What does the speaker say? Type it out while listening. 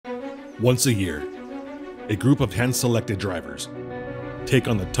Once a year, a group of hand-selected drivers take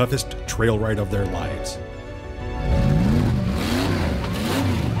on the toughest trail ride of their lives.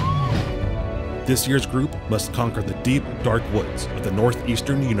 This year's group must conquer the deep, dark woods of the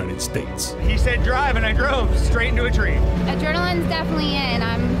northeastern United States. He said drive, and I drove straight into a tree. Adrenaline's definitely in.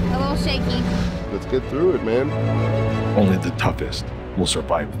 I'm a little shaky. Let's get through it, man. Only the toughest will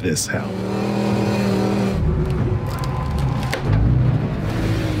survive this hell.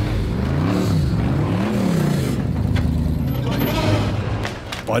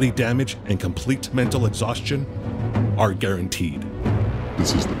 Body damage and complete mental exhaustion are guaranteed.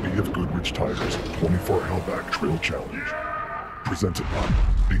 This is the B.F. Goodrich Tigers 24 Hellback Trail Challenge, presented by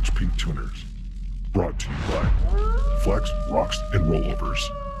HP Tuners, brought to you by Flex, Rocks, and Rollovers.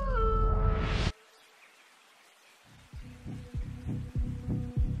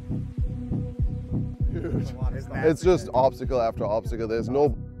 It's just obstacle after obstacle. There's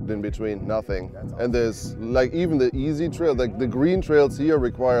no in between, nothing. And there's like even the easy trail, like the green trails here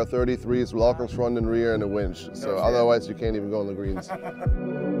require 33s, lockers front and rear, and a winch. So otherwise you can't even go on the greens.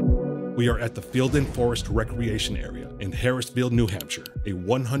 We are at the Field and Forest Recreation Area in Harrisville, New Hampshire, a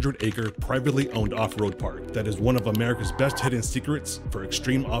 100-acre privately owned off-road park that is one of America's best hidden secrets for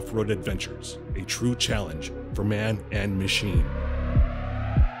extreme off-road adventures, a true challenge for man and machine.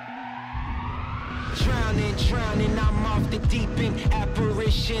 Drowning, I'm off the deep end.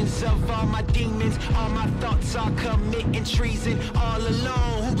 Apparitions of all my demons. All my thoughts are committing treason. All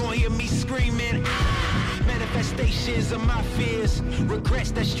alone, who gon' hear me screaming? Ah! Manifestations of my fears.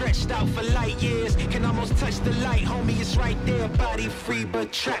 Regrets that stretched out for light years. Can almost touch the light, homie, it's right there. Body free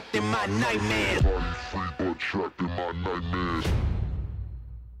but trapped in my nightmares.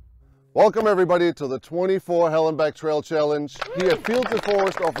 Welcome everybody to the 24 Hellenbach Trail Challenge here at Field and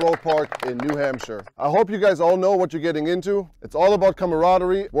Forest Off-Road Park in New Hampshire. I hope you guys all know what you're getting into. It's all about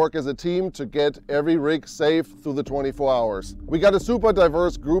camaraderie, work as a team to get every rig safe through the 24 hours. We got a super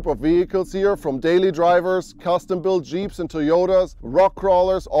diverse group of vehicles here, from daily drivers, custom-built Jeeps and Toyotas, rock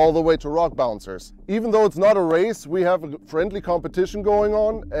crawlers, all the way to rock bouncers. Even though it's not a race, we have a friendly competition going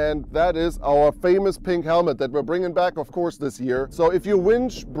on, and that is our famous pink helmet that we're bringing back, of course, this year. So if you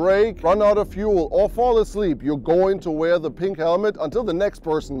winch, brake, run out of fuel, or fall asleep, you're going to wear the pink helmet until the next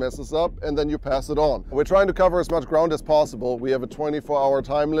person messes up, and then you pass it on. We're trying to cover as much ground as possible. We have a 24-hour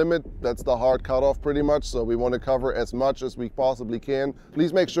time limit. That's the hard cutoff pretty much, so we want to cover as much as we possibly can.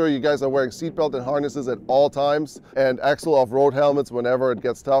 Please make sure you guys are wearing seatbelt and harnesses at all times, and axle off-road helmets whenever it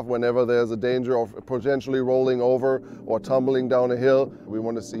gets tough, whenever there's a danger of potentially rolling over or tumbling down a hill. We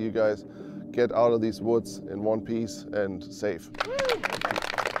want to see you guys get out of these woods in one piece and safe.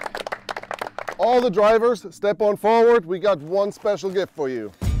 All the drivers, step on forward. We got one special gift for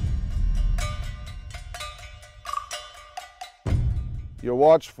you. Your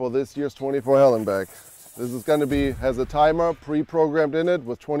watch for this year's 24 Hellenbach. This is going to be, has a timer pre-programmed in it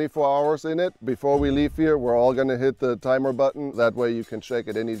with 24 hours in it. Before we leave here, we're all going to hit the timer button. That way you can check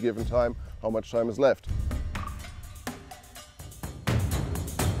at any given time how much time is left.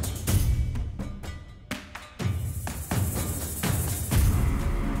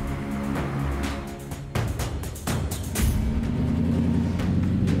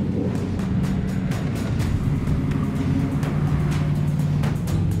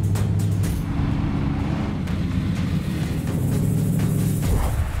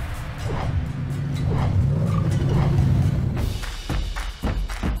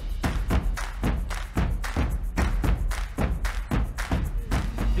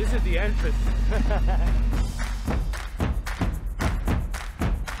 This is the entrance.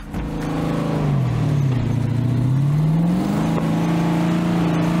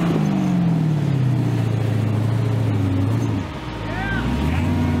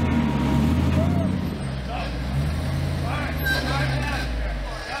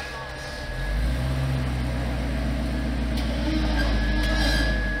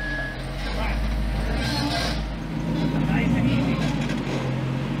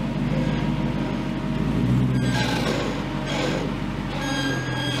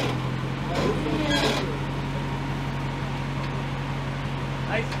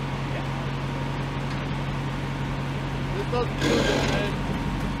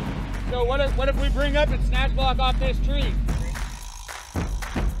 So what if we bring up and snatch block off this tree?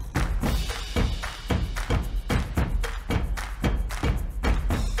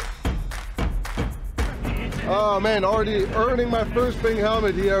 Oh man, already earning my first pink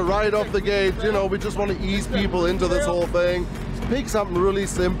helmet here right off the gate. You know, we just want to ease people into this whole thing. Pick something really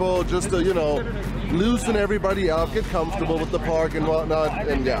simple just to, you know, loosen everybody up, get comfortable with the park and whatnot,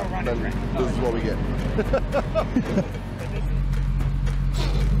 and yeah, then this is what we get.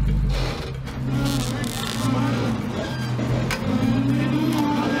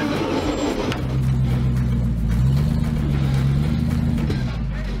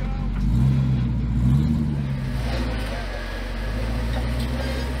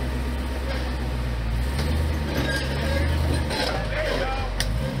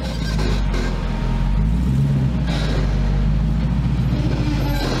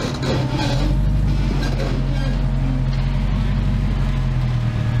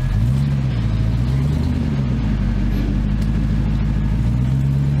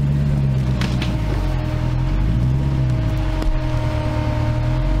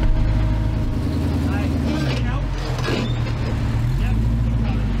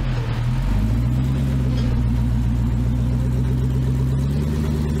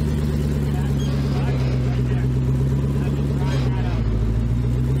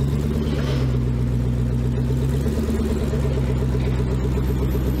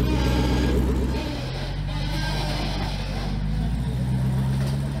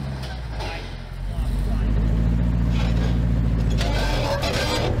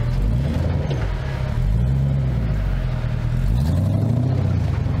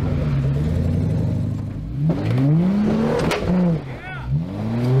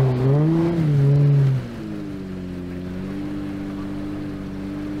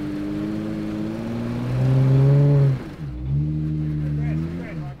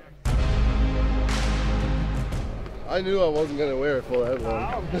 I knew I wasn't gonna wear it for that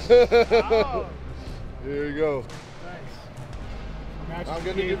long. Oh. Here you go. Nice. I'm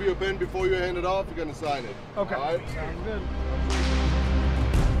gonna give you a pen before you hand it off. You're gonna sign it. Okay. All right? Sounds good.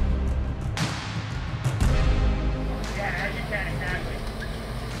 Yeah, as you can, exactly.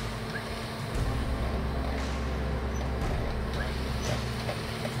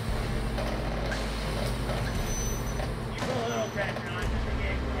 You put a little pressure on just to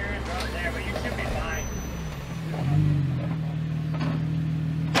get clearance up there, but you should be fine.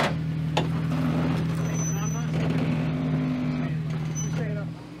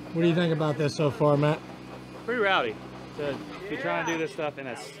 What do you think about this so far, Matt? Pretty rowdy to be trying to do this stuff in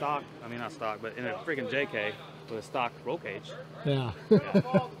a stock, I mean not stock, but in a freaking JK with a stock roll cage. Yeah. Go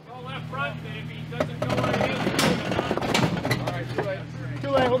left front, then if he doesn't go right in, all right, too late. Too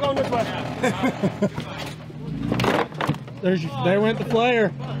late, we're going this way. There went the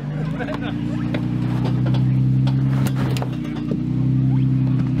flare.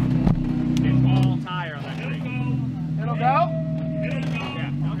 It's all tire on that tree. It'll go?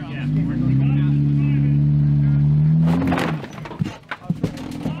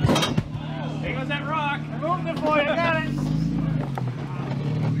 There goes that rock. Moving it for you, got it.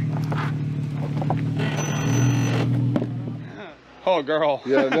 Oh girl.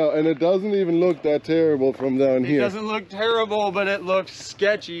 Yeah, no, and it doesn't even look that terrible from down here. It doesn't look terrible, but it looks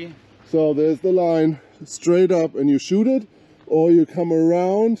sketchy. So there's the line, straight up, and you shoot it, or you come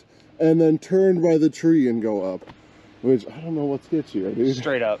around and then turn by the tree and go up. Which, I don't know what's sketchier, dude.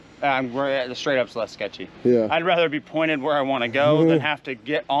 Straight up. The straight up's less sketchy. Yeah. I'd rather be pointed where I want to go than have to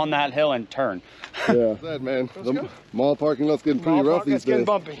get on that hill and turn. Yeah. That, man. The mall parking lot's getting pretty rough these It's getting days.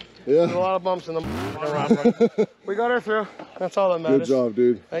 bumpy. Yeah. There's a lot of bumps in the around. We got her through. That's all that matters. Good job,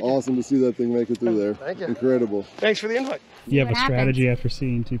 dude. Thank you. Awesome to see that thing make it through there. Thank you. Incredible. Thanks for the invite. You have What a happens? strategy after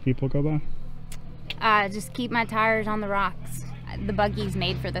seeing two people go by? Just keep my tires on the rocks. The buggy's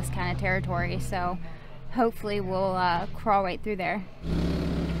made for this kind of territory, so hopefully we'll crawl right through there.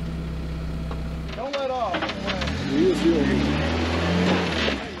 Don't let off. He is here.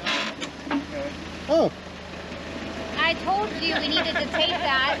 Oh, I told you we needed to tape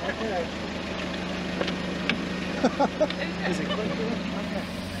that.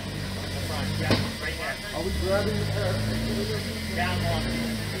 are we grabbing the car? Down one.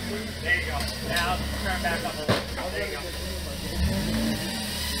 There you go. Now turn back up a little. There you go.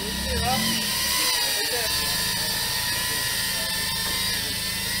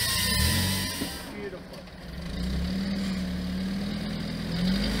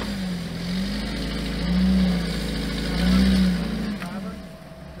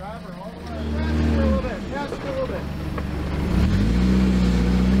 Driver, all the way. Just a little bit. Just a little bit.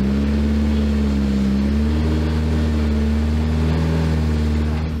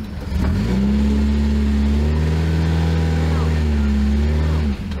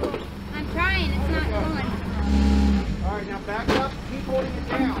 I'm trying, it's not going. All right, now back up. Keep holding it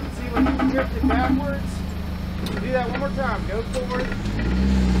down. See when you drift it backwards? Do that one more time. Go forward.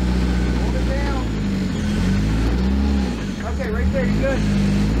 Hold it down. Okay, right there. You're good.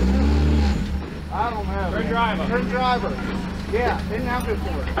 I don't know. Turn driver. Turn driver. Yeah, then now go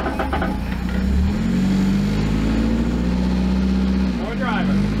forward. More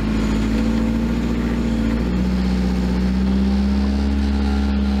driver.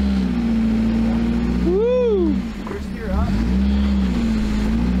 Your steer up.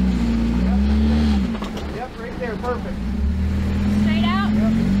 Yep, right there. Perfect. Straight out?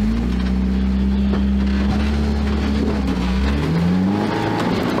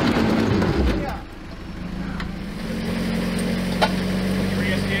 Yeah. You're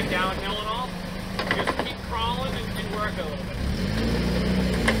just get downhill and all. Just keep crawling and work a little bit.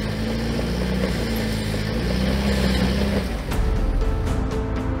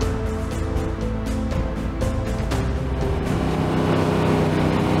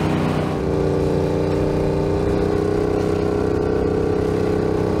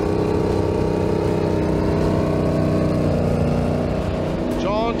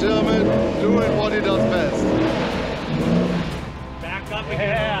 John Tillman doing what he does best. Back up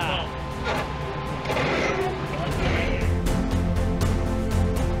again.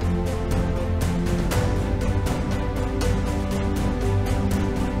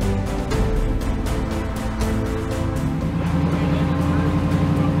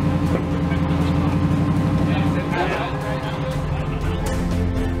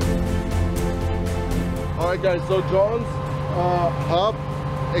 All right, guys, so John's hub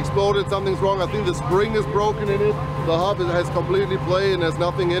exploded. Something's wrong. I think the spring is broken in it. The hub has completely played and there's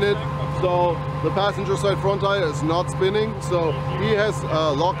nothing in it. So the passenger side front tire is not spinning, so he has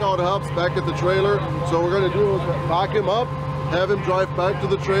lockout hubs back at the trailer. So we're gonna do is back him up, have him drive back to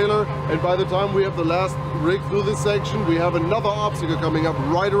the trailer, and by the time we have the last rig through this section, we have another obstacle coming up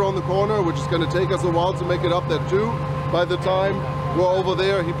right around the corner, which is gonna take us a while to make it up there too. By the time we're over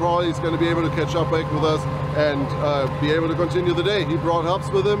there, he probably is gonna be able to catch up back with us and be able to continue the day. He brought hubs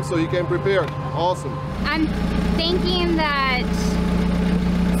with him so he came prepared. Awesome. I'm thinking that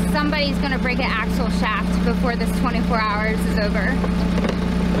somebody's gonna break an axle shaft before this 24 hours is over.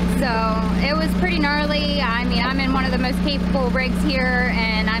 So it was pretty gnarly. I mean, I'm in one of the most capable rigs here,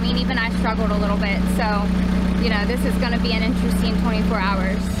 and I mean, even I struggled a little bit. So, you know, this is gonna be an interesting 24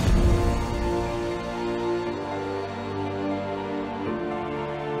 hours.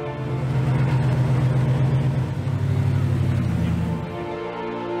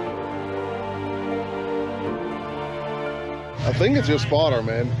 I think it's your spotter,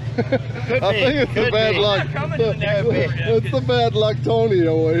 man. I think it's the bad luck. It's the bad luck Tony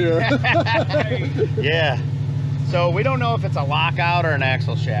over here. Yeah. So we don't know if it's a lockout or an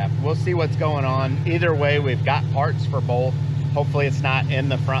axle shaft. We'll see what's going on. Either way, we've got parts for both. Hopefully it's not in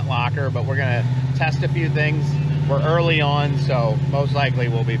the front locker, but we're gonna test a few things. We're early on, so most likely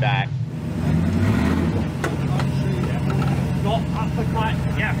we'll be back. Go up the cut.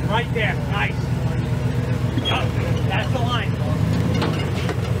 Yeah, right there. Nice. Yup, that's the line.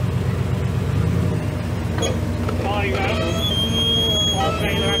 Oh, you got it. All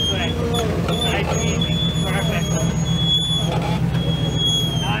straight the rest of the way. Nice and easy. Perfect.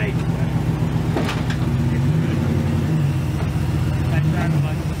 Nice. Nice drive,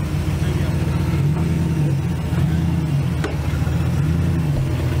 bud.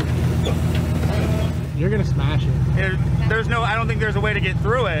 You're gonna smash it. There's no, I don't think there's a way to get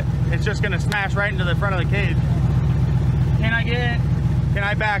through it. It's just gonna smash right into the front of the cage. Can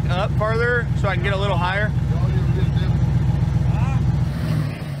I back up farther so I can get a little higher?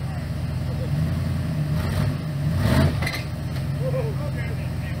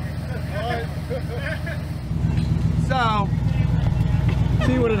 So,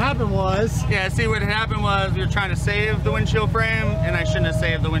 See what had happened was. yeah, see what had happened was we were trying to save the windshield frame, and I shouldn't have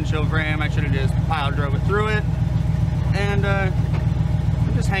saved the windshield frame. I should have just pile drove it through it. And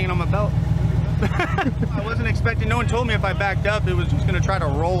I'm just hanging on my belt. I wasn't expecting, no one told me if I backed up, it was just gonna try to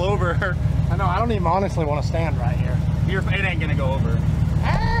roll over. I know, I don't even honestly want to stand right here. It ain't gonna go over.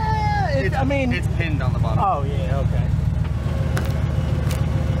 I mean, It's pinned on the bottom. oh yeah, okay.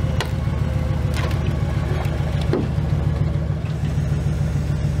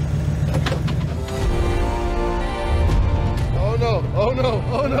 Oh no, oh no,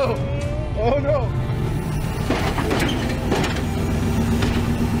 oh no, oh no.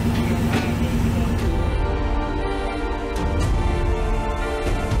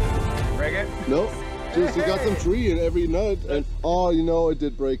 Break it? Nope. Just you got some tree in every nut, and oh, you know, it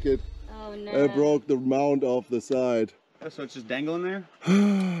did break it. Oh no. It broke the mount off the side. So it's just dangling there?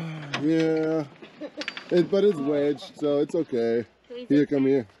 Yeah. But it's wedged, so it's okay. Here, come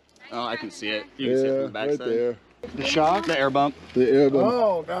here. Oh, I can see it. You can see it from the back right side. there. The shock? The air bump. The air bump.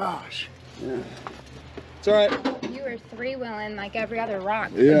 Oh gosh. It's all right. You were three-wheeling like every other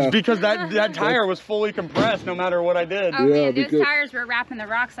rock. Yeah. Because that tire was fully compressed no matter what I did. Oh Yeah, man, those because- tires were wrapping the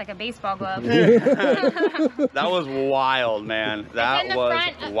rocks like a baseball glove. That was wild, man. That in the was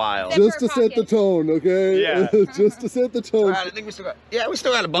front, wild. zip- Just to set the tone, okay? Yeah. Just to set the tone. I think we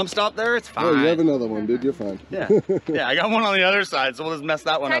still got a bump stop there. It's fine. Oh, you have another one, dude. You're fine. Yeah. Yeah, I got one on the other side, so we'll just mess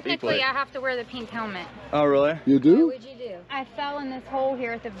that one up Technically, equally. I have to wear the pink helmet. Oh, really? You do? What'd you do? I fell in this hole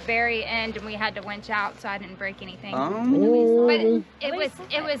here at the very end, and we had to winch out, so I didn't break anything. Oh, But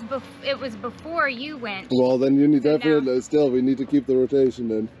it was before you went. well, then you need So definitely, still, we need to keep the rotation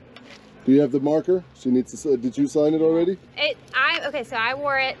then. Do you have the marker? She needs to, did you sign it already? Okay, so I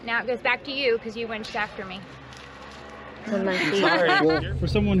wore it. Now it goes back to you because you winched after me. Well, For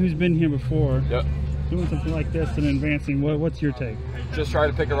someone who's been here before, doing something like this and advancing, what's your take? Just try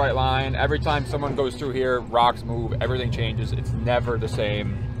to pick the right line. Every time someone goes through here, rocks move, everything changes. It's never the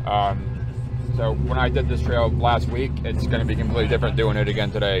same. So when I did this trail last week, it's going to be completely different doing it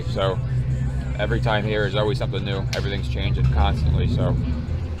again today. So every time here is always something new. Everything's changing constantly. So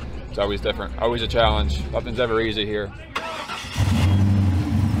it's always different, always a challenge. Nothing's ever easy here.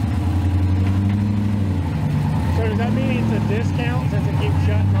 So does that mean it's a discount since it keeps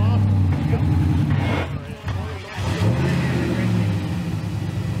shutting off?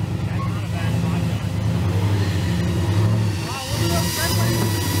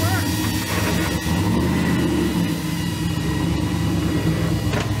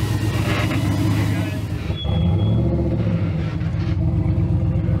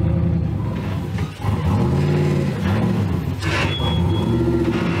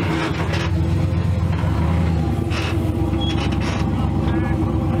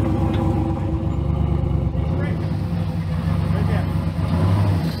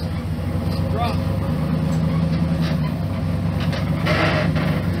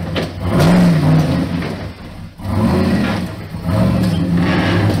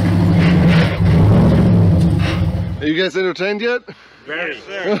 you guys entertained yet? Very,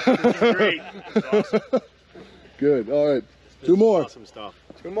 sir. This is great. This is awesome. Good. All right. Two more. Awesome stuff.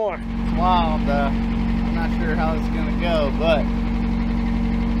 Two more. It's wild. I'm not sure how this is gonna go, but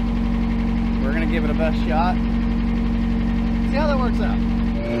we're gonna give it a best shot. See how that works out.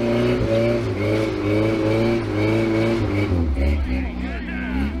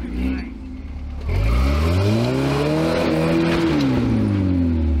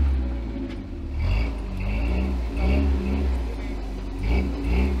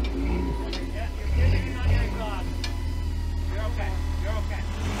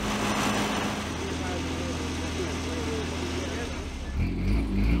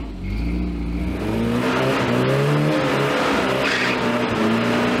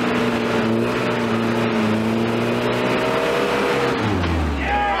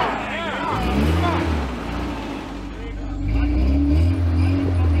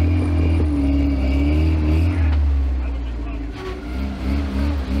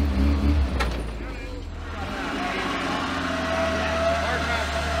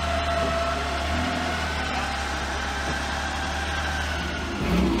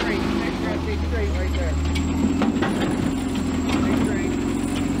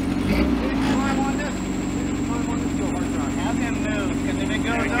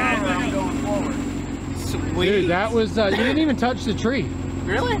 Dude, that was, you didn't even touch the tree.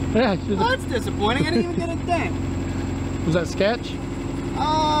 Really? Yeah. Oh, that's disappointing. I didn't even get a thing. Was that sketch?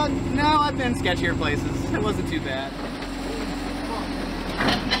 No, I've been sketchier places. It wasn't too bad.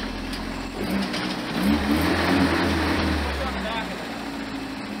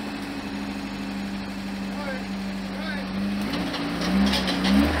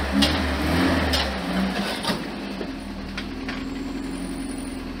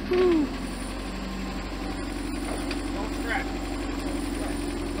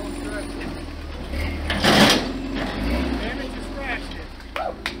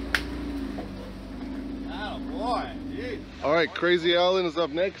 All right, Crazy Alan is up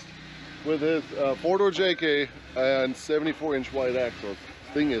next with his 4-door JK and 74-inch wide axles.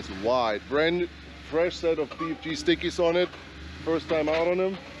 This thing is wide. Brand fresh set of PFG stickies on it. First time out on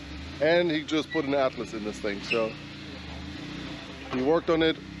him. And he just put an Atlas in this thing. So he worked on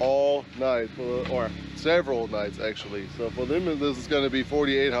it all night, or several nights actually. So for them, this is going to be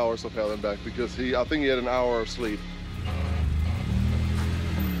 48 hours of hell and back because I think he had an hour of sleep.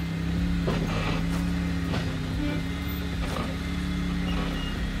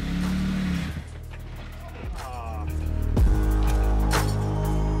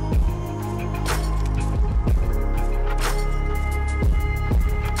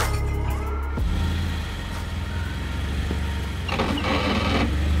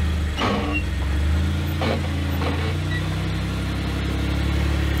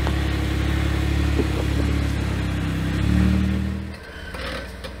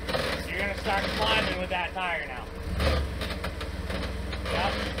 Start climbing with that tire now.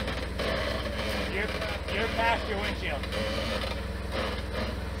 Yep. You're past your windshield.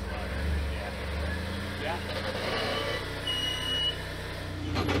 Yeah.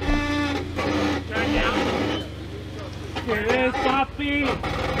 Turn down. Here it is, puppy.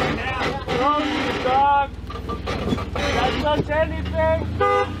 Turn down. Don't you, dog. Don't touch anything.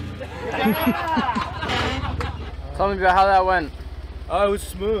 Tell me about how that went. Oh, it was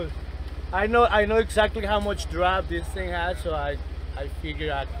smooth. I know exactly how much drop this thing had, so I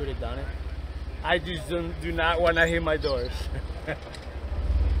figured I could have done it. I just do not want to hit my doors.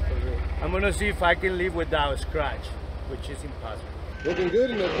 I'm gonna see if I can leave without a scratch, which is impossible. Looking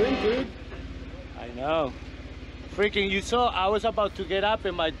good in that thing, dude. I know. Freaking, you saw I was about to get up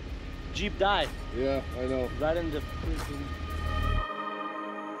and my Jeep died. Yeah, I know. Right in the freaking...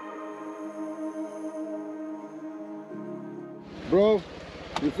 Bro,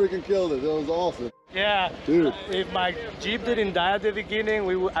 you freaking killed it. That was awesome. Yeah, dude. If my Jeep didn't die at the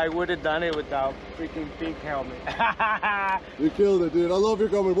beginning, I would have done it without freaking pink helmet. You killed it, dude. I love your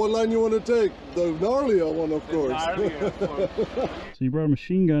comment. What line you want to take? The gnarly one, of course. So you brought a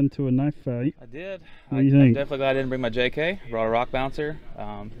machine gun to a knife fight. I did. What do you think? I'm definitely glad I didn't bring my JK. I brought a rock bouncer.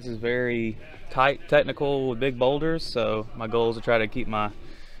 This is very tight, technical with big boulders, so my goal is to try to keep my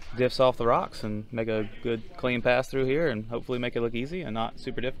diffs off the rocks and make a good clean pass through here and hopefully make it look easy and not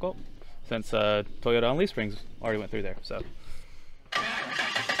super difficult, since Toyota on Leaf Springs already went through there. So.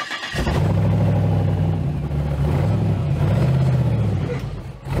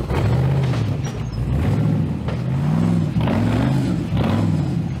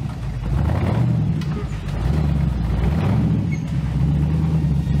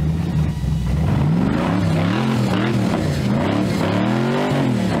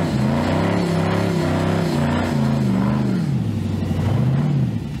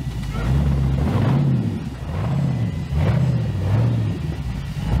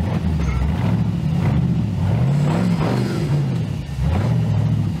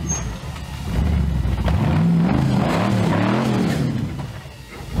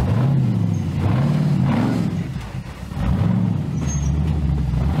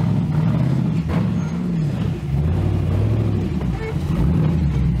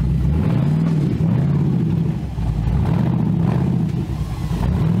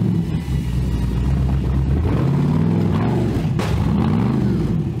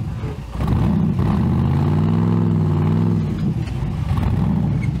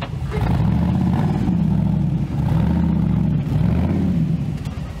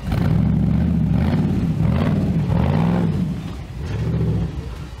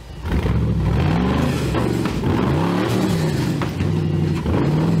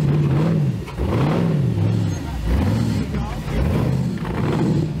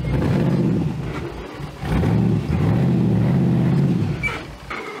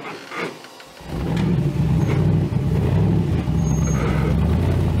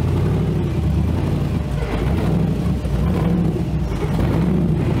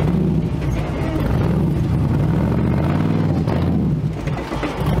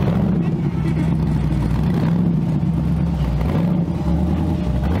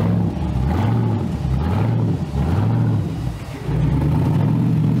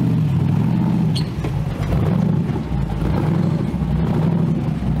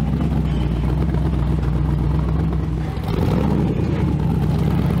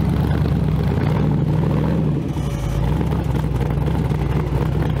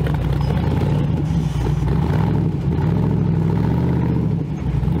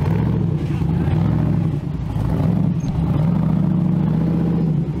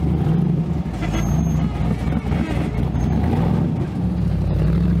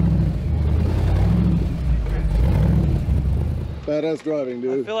 badass driving,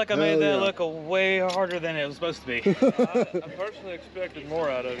 dude. I feel like I made that look way harder than it was supposed to be. I personally expected more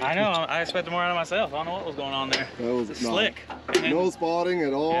out of it. I know, I expected more out of myself. I don't know what was going on there. That was slick. No spotting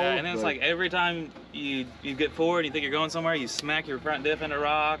at all. Yeah, and then it's like every time you get forward, you think you're going somewhere, you smack your front diff into a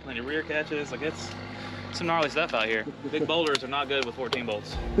rock, and then your rear catches. Like it's some gnarly stuff out here. Big boulders are not good with 14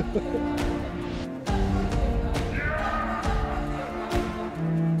 bolts.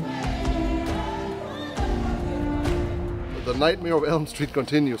 The nightmare of Elm Street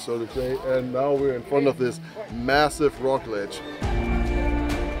continues, so to say, and now we're in front of this massive rock ledge.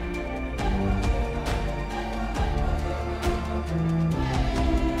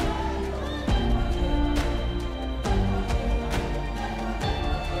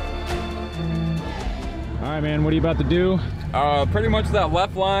 All right, man, what are you about to do? Pretty much that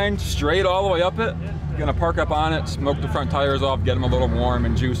left line, straight all the way up it. Gonna park up on it, smoke the front tires off, get them a little warm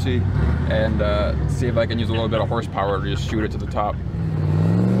and juicy, and see if I can use a little bit of horsepower to just shoot it to the top.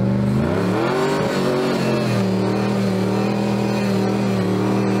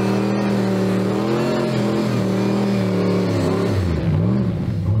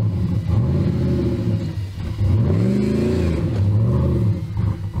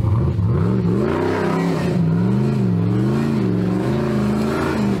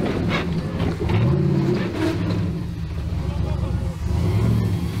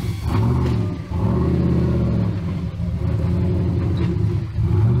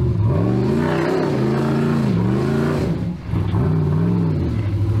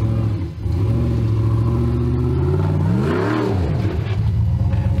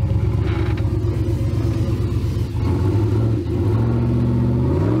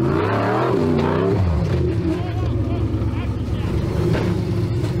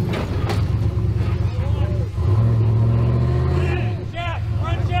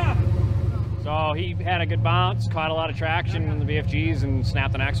 Had a good bounce, caught a lot of traction in the VFGs, and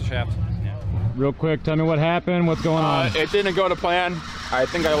snapped an axle shaft. Real quick, tell me what happened, what's going on? It didn't go to plan. I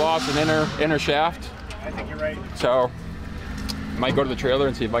think I lost an inner shaft. I think you're right. So, might go to the trailer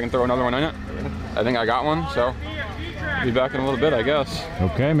and see if I can throw another one in it. I think I got one, so be back in a little bit, I guess.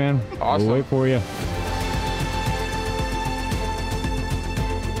 Okay, man. Awesome. We'll wait for you.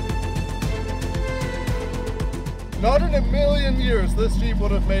 Not in a million years this Jeep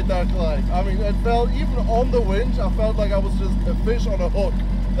would have made that climb. I mean, it felt, even on the winch, I felt like I was just a fish on a hook.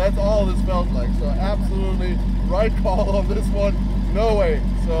 That's all this felt like. So absolutely right call on this one. No way.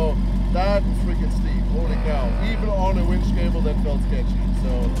 So that was freaking steep. Holy cow. Even on a winch cable, that felt sketchy.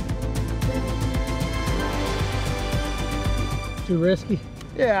 So. Too risky?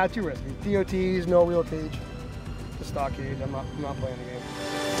 Yeah, too risky. DOTs, no wheel cage. The stock cage. I'm not playing the game.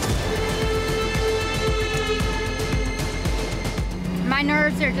 My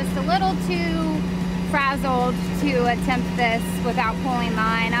nerves are just a little too frazzled to attempt this without pulling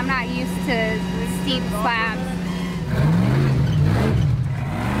line. I'm not used to the steep slabs.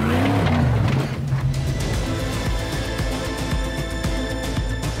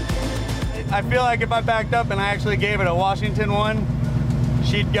 I feel like if I backed up and I actually gave it a Washington one,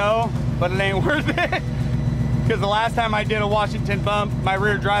 she'd go, but it ain't worth it. Because the last time I did a Washington bump, my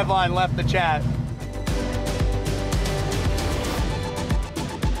rear drive line left the chat.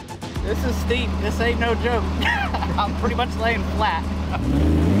 This is steep. This ain't no joke. I'm pretty much laying flat.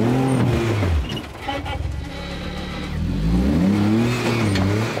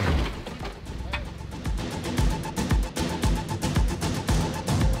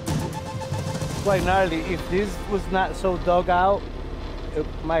 Quite gnarly. If this was not so dug out, it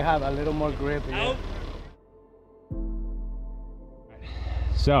might have a little more grip. Yeah.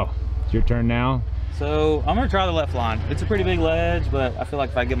 So, it's your turn now. So I'm gonna try the left line. It's a pretty big ledge, but I feel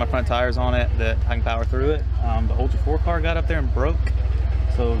like if I get my front tires on it, that I can power through it. The Ultra 4 car got up there and broke,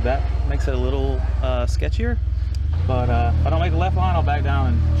 so that makes it a little sketchier. But if I don't make the left line, I'll back down,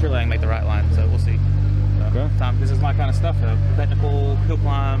 and surely I can make the right line. So we'll see. So, okay. This is my kind of stuff, though. Technical hill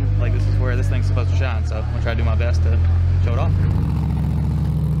climb, like this is where this thing's supposed to shine. So I'm gonna try to do my best to show it off.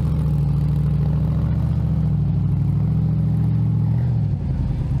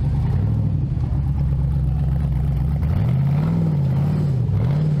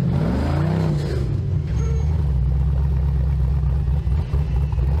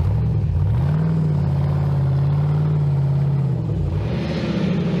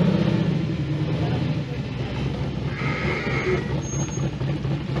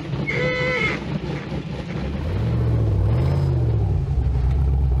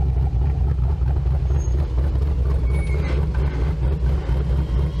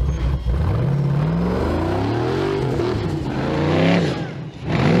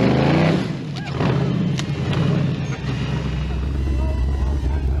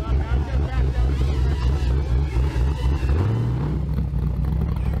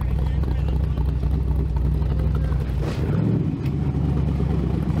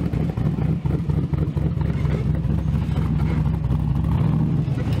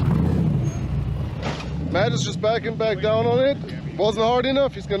 Matt is just backing back down on it. Wasn't hard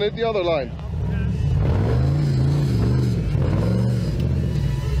enough, he's gonna hit the other line.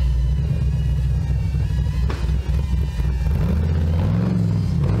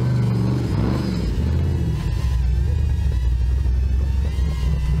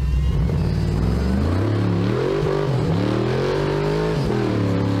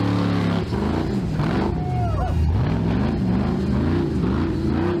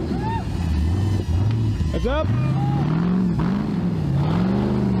 Heads up.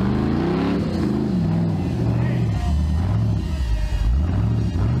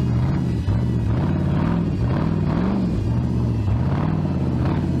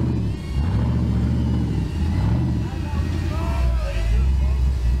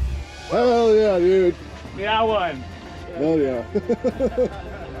 Hell yeah, dude. Yeah, I won. Hell yeah.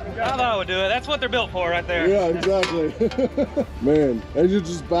 I thought I would do it. That's what they're built for right there. Yeah, exactly. Man, and you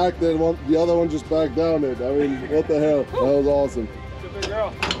just backed that one, the other one just backed down it. I mean, what the hell? That was awesome. Good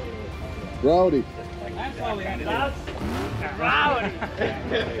girl. Rowdy. That's rowdy.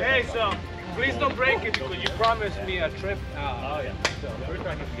 Hey, so please don't break it because you promised me a trip. Oh yeah. So we're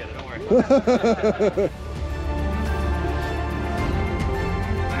trying to get together. Don't worry.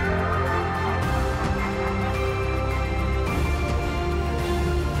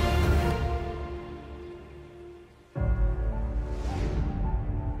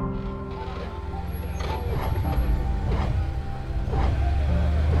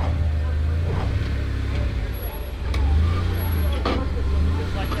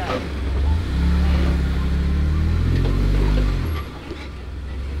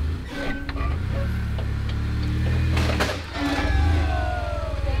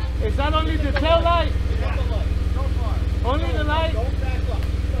 Is that only the tail light? Only the light?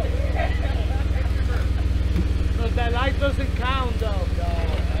 So that light doesn't count though.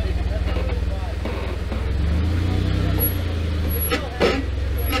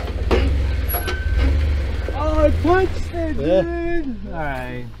 Oh, I punched it, dude!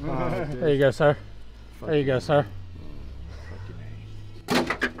 Alright. There you go, sir. There you go, sir.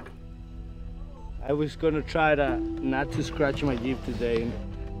 I was gonna try to not to scratch my Jeep today.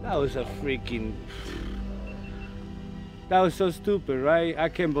 That was a freaking... That was so stupid, right? I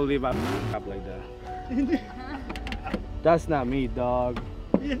can't believe I up like that. That's not me, dog.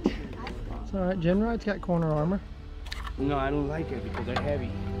 It's alright, Genride's got corner armor. No, I don't like it because they're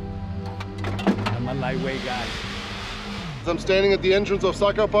heavy. I'm a lightweight guy. As I'm standing at the entrance of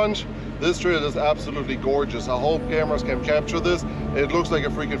Sucker Punch, this trail is absolutely gorgeous. I hope cameras can capture this. It looks like a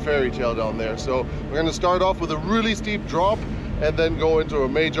freaking fairy tale down there. So we're gonna start off with a really steep drop and then go into a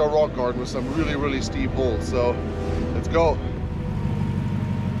major rock garden with some really, really steep holes. So let's go.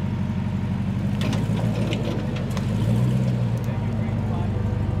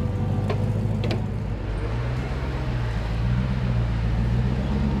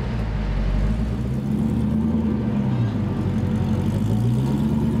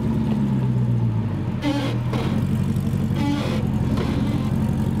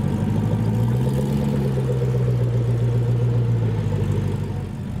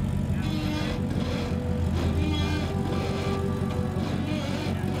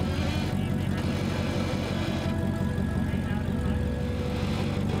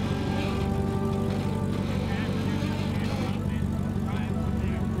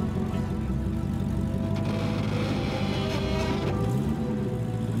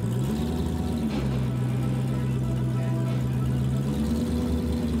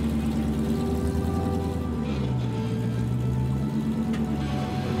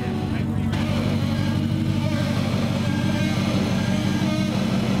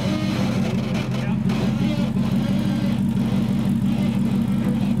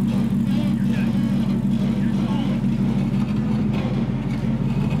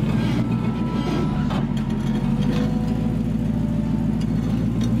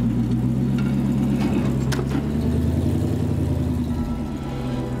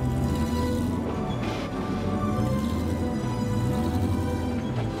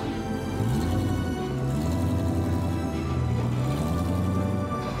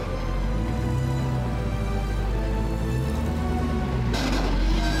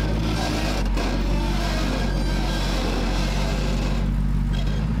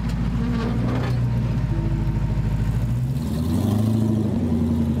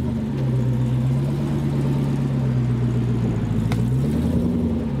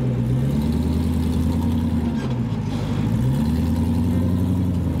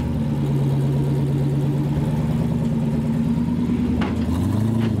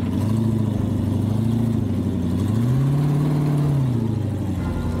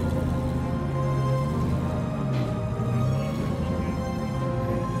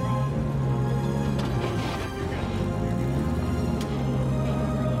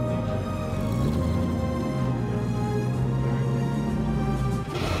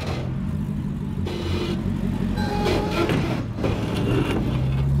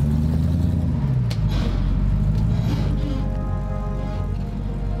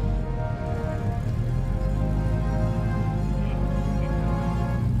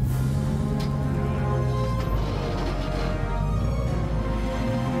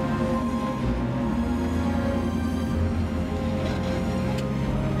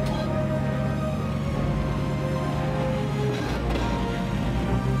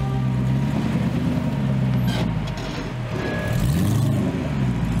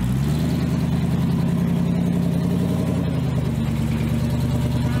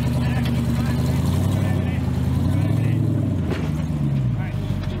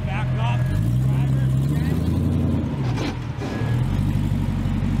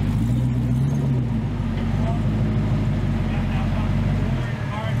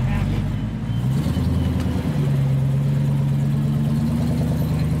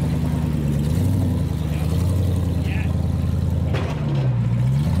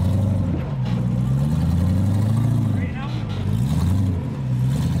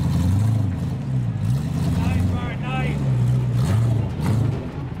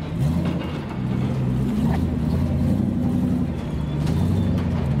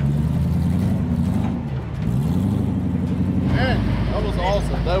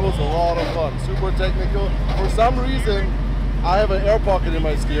 super technical. For some reason, I have an air pocket in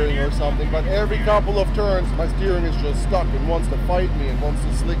my steering or something, but every couple of turns, my steering is just stuck and wants to fight me and wants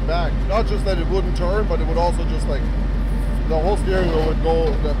to slick back. Not just that it wouldn't turn, but it would also just like, the whole steering wheel would go,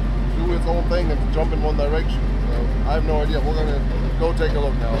 do its own thing and jump in one direction. So I have no idea. We're gonna go take a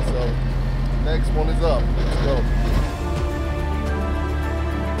look now. So next one is up. Let's go.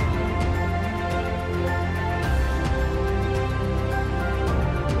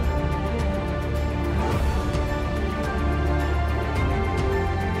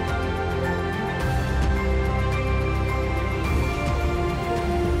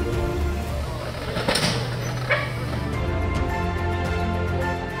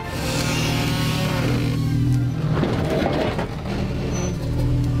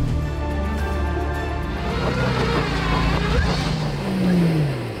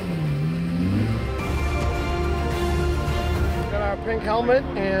 Pink helmet,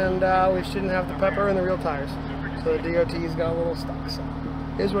 and we shouldn't have the pepper and the real tires. So the DOT's got a little stuck, so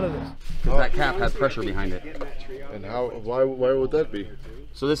it is what it is. Because that cap has pressure behind it. And how? Why would that be?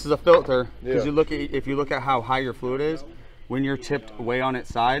 So this is a filter. Because Yeah. if you look at how high your fluid is, when you're tipped way on its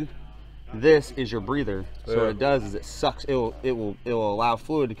side, this is your breather. So what it does is it sucks. It will allow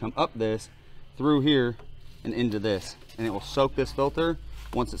fluid to come up this, through here, and into this, and it will soak this filter.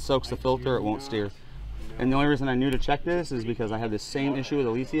 Once it soaks the filter, it won't steer. And the only reason I knew to check this is because I had the same issue with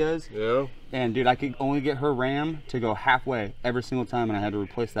Alicia's. Yeah. And dude, I could only get her Ram to go halfway every single time, and I had to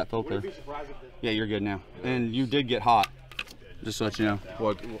replace that filter. Yeah, you're good now. And you did get hot, just to let you know.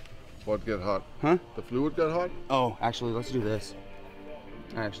 What get hot? Huh? The fluid got hot? Oh, actually, let's do this.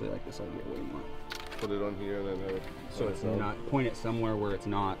 I actually like this idea way more. Put it on here and then have it. So it's not, point it somewhere where it's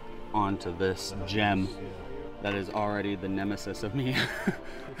not onto this gem that is already the nemesis of me.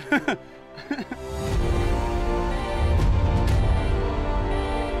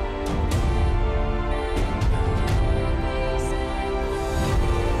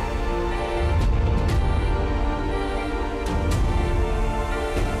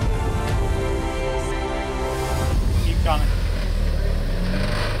 Keep coming.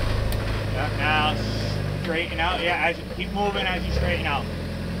 Yep, now straighten out. Yeah, as you keep moving as you straighten out.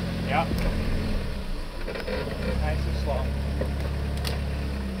 Yep. Nice and slow.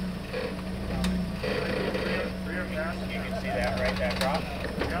 You can see that, right? That drop?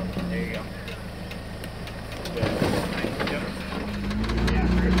 Yep. There you go. Good. Nice. Yep. Yeah.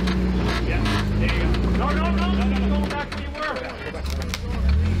 Yeah. There you go. No. Go back where you were.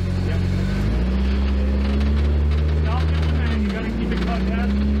 Yep. Stop doing that. You gotta keep it cut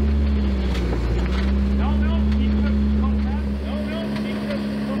past. No. Keep it cut past. No. Keep it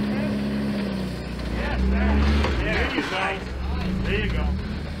cut past. Yes, that. There you go. There you go.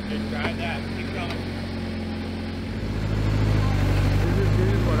 Just try that. Keep going.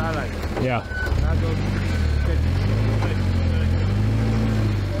 This is what I like. Yeah. Not those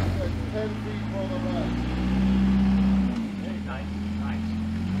 10 feet for the rest. Nice.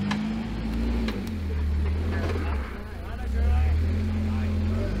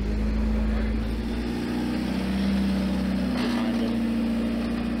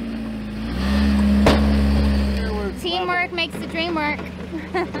 Teamwork makes the dream work.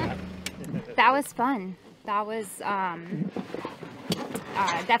 That was fun. That was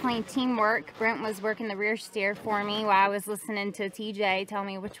definitely teamwork. Brent was working the rear steer for me while I was listening to TJ tell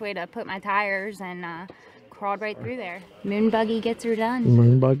me which way to put my tires, and crawled right through there. Moon buggy gets her done.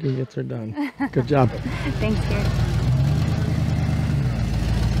 Moon buggy gets her done. Good job. Thanks, Gary.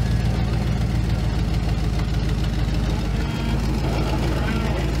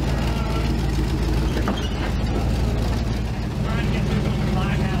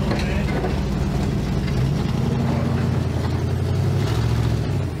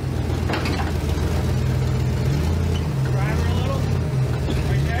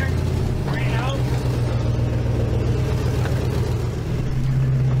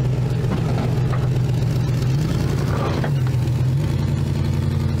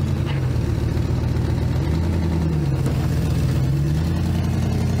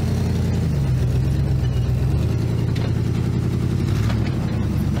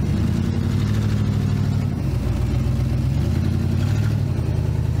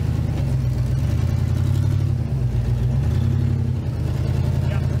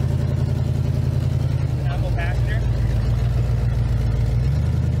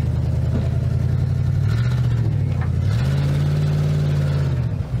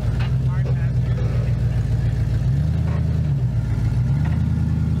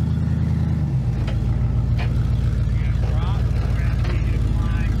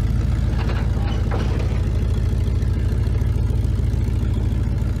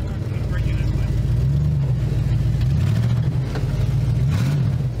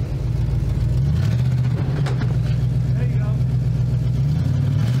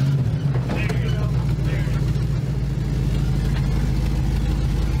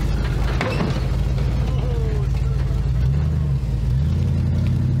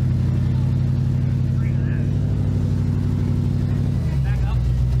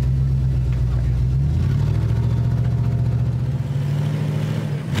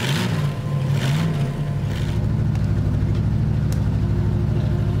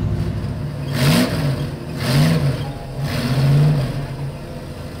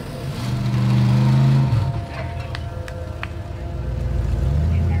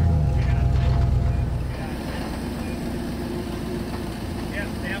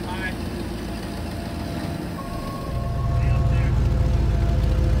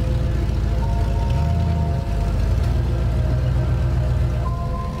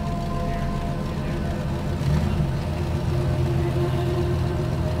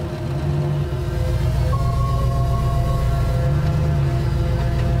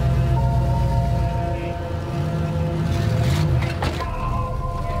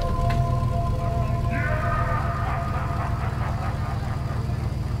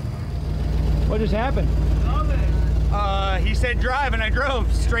 What just happened? He said drive and I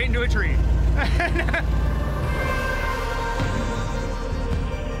drove straight into a tree.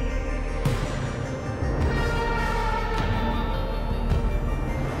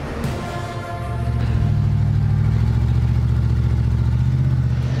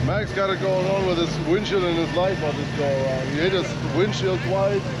 Max got it going on with his windshield and his light bar this go around. He hit his windshield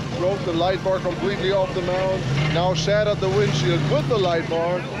twice, broke the light bar completely off the mount, now shattered the windshield with the light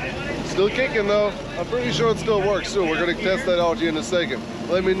bar. Still kicking though. I'm pretty sure it still works too. We're gonna test that out here in a second.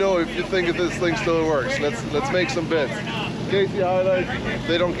 Let me know if you think that this thing still works. Let's make some bets. Casey highlights,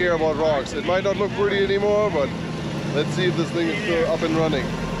 they don't care about rocks. It might not look pretty anymore, but let's see if this thing is still up and running.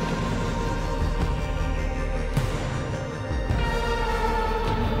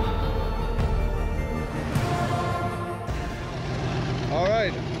 All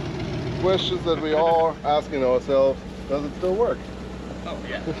right, questions that we all are asking ourselves, does it still work? Oh,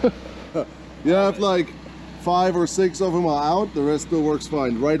 yeah. You have like 5 or 6 of them are out, the rest still works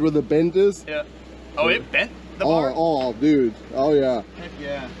fine. Right where the bend is? Yeah. Oh, it bent the bar? Oh, dude. Oh, yeah. Heck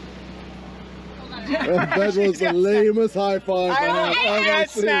yeah. That was the lamest high five I have ever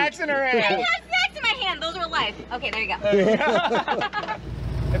seen. Snacks in her hand. I had snacks in my hand. Those were life. Okay, there you go.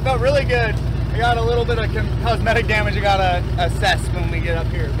 It felt really good. I got a little bit of cosmetic damage I gotta assess when we get up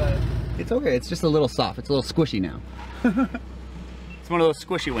here, but it's okay. It's just a little soft. It's a little squishy now. It's one of those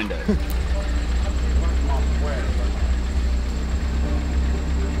squishy windows.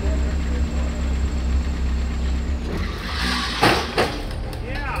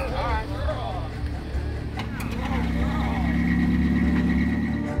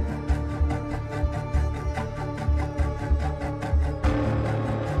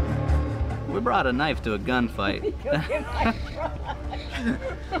 We brought a knife to a gunfight.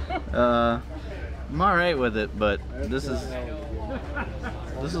 I'm all right with it, but this is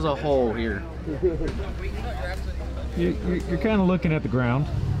a hole here. You're kind of looking at the ground.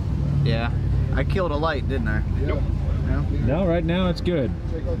 Yeah, I killed a light, didn't I? Nope. No? No, right now it's good.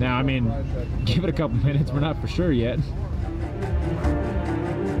 Now, I mean, give it a couple minutes. We're not for sure yet.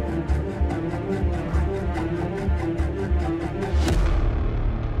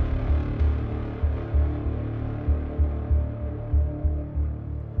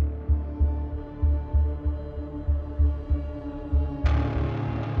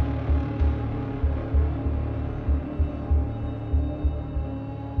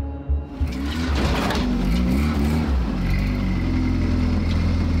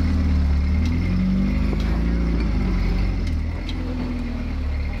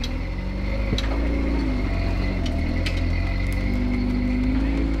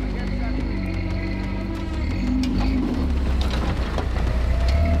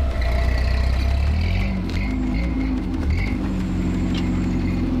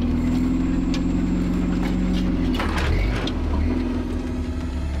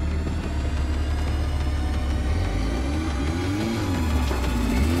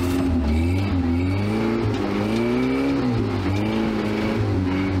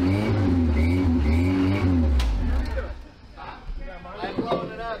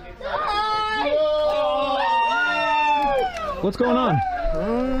 What's going on?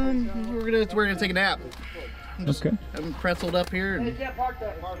 We're gonna take a nap. I'm just I'm pretzeled up here. And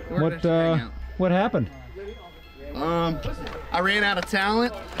what happened? I ran out of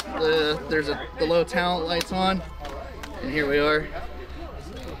talent. There's the low talent lights on, and here we are.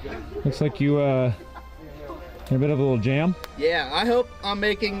 Looks like you in a bit of a little jam. Yeah, I hope I'm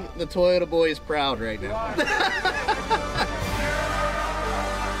making the Toyota boys proud right now.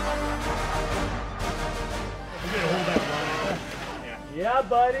 Yeah,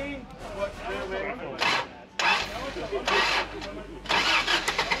 buddy.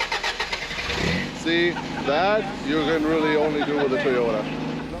 See, that you can really only do with a Toyota.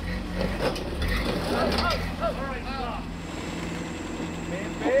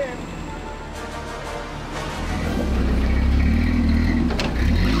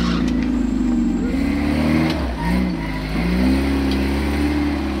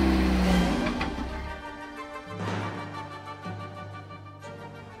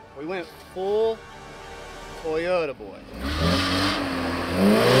 We went full Toyota boy.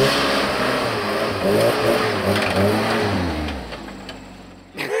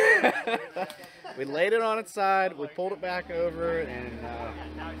 We laid it on its side, we pulled it back over, and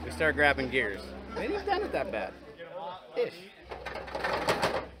we started grabbing gears. We ain't even done it that bad. Ish.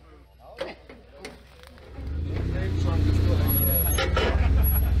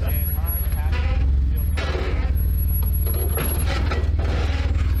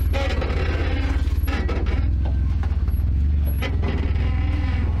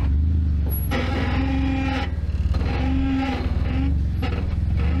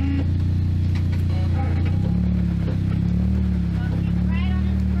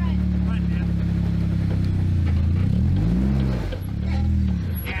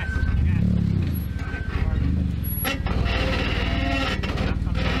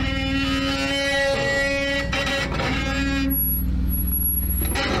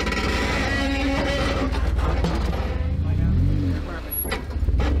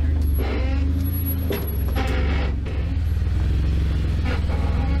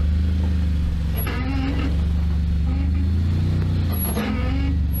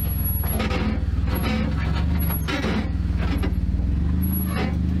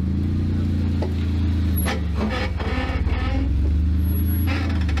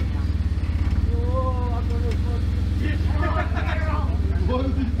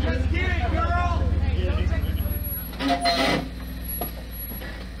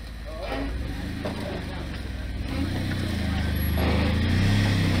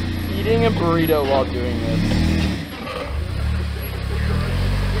 Eating a burrito while doing this.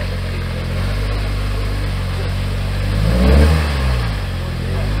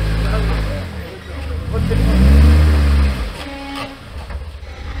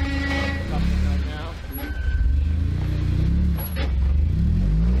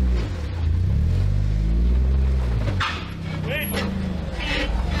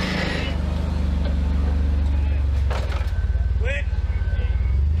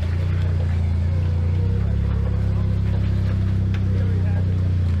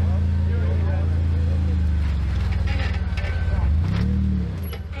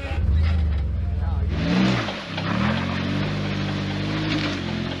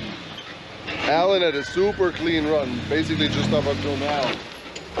 Alan had a super clean run, basically just up until now.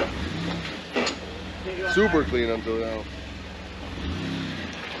 Super clean until now.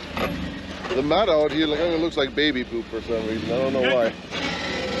 The mat out here kind of looks like baby poop for some reason. I don't know why.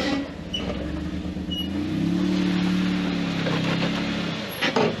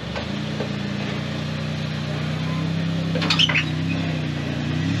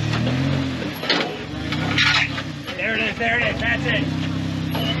 There it is, that's it.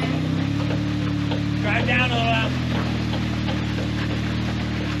 Drive down a little out.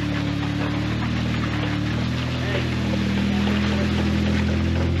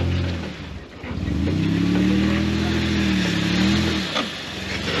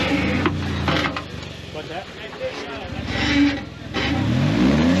 What's that?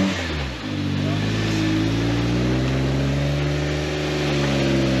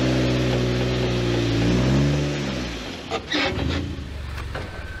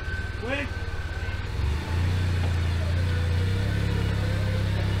 Quick.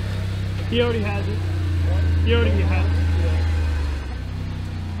 He already has it. He already has it.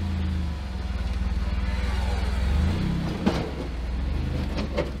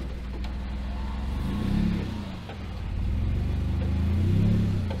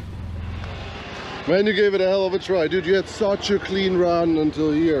 Man, you gave it a hell of a try, dude. You had such a clean run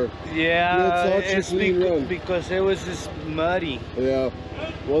until here. Yeah, you had such a clean run. because it was just muddy. Yeah.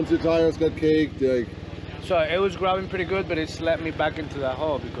 Once your tires got caked, like. So it was grabbing pretty good, but it slapped me back into that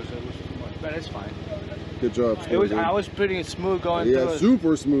hole because it was too much. But it's fine. Good job. It was. I was pretty smooth going through. Yeah,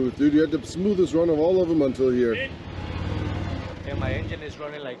 super smooth, dude. You had the smoothest run of all of them until here. And my engine is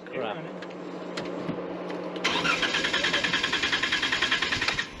running like crap.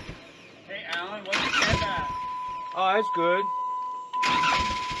 Hey, Alan, what did you get that? Oh, it's good.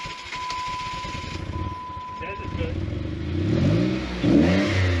 Says it's good.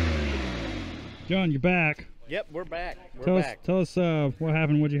 John, you're back. Yep, we're back. Tell us what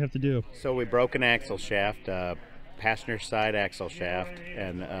happened. What'd you have to do? So we broke an axle shaft, passenger side axle shaft,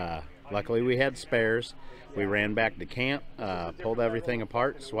 and luckily we had spares. We ran back to camp, pulled everything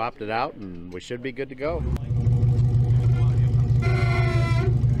apart, swapped it out, and we should be good to go.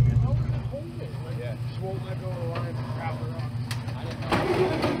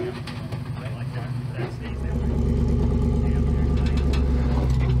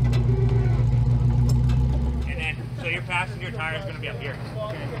 So your passenger tire is going to be up here.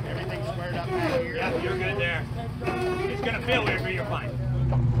 Everything's squared up back here. Yeah, you're good there. It's going to feel weird, but you're fine.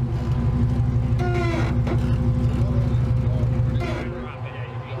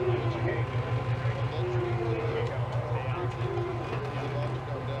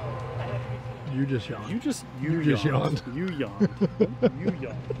 just yawned. You just yawned. You yawned. You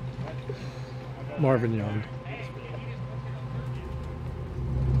yawned. Marvin yawned.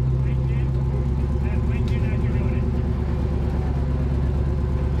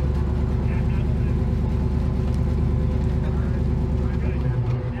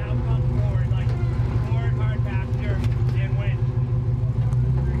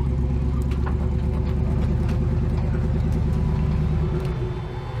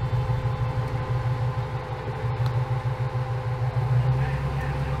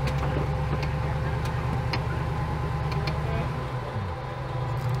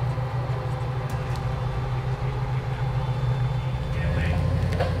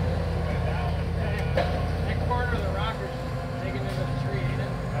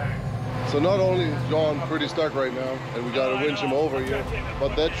 So not only is John pretty stuck right now, and we gotta winch him over here,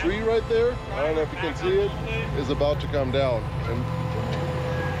 but that tree right there, I don't know if you can see it, is about to come down. And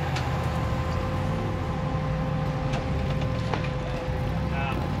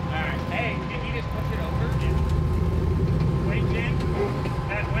Hey, can you just push it over? Winch in.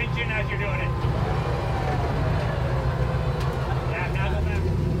 Winch in as you're doing it. Yeah, now go back.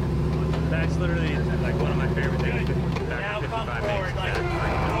 That's literally like one of my favorite things. Now come forward, like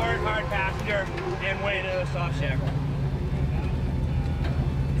forward, hard passenger, and way to a soft shackle.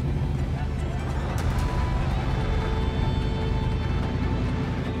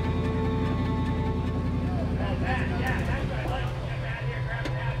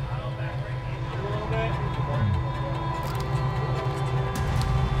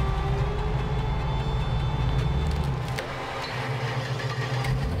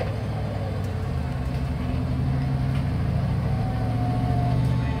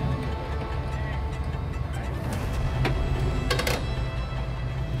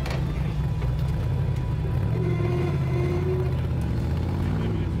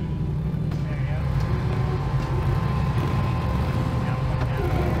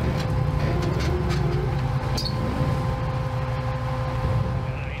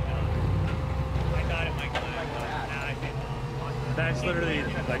 That's literally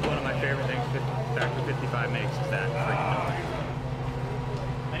like one of my favorite things Factor 55 makes is that freaking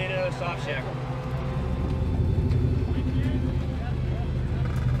noise. I need another soft shackle.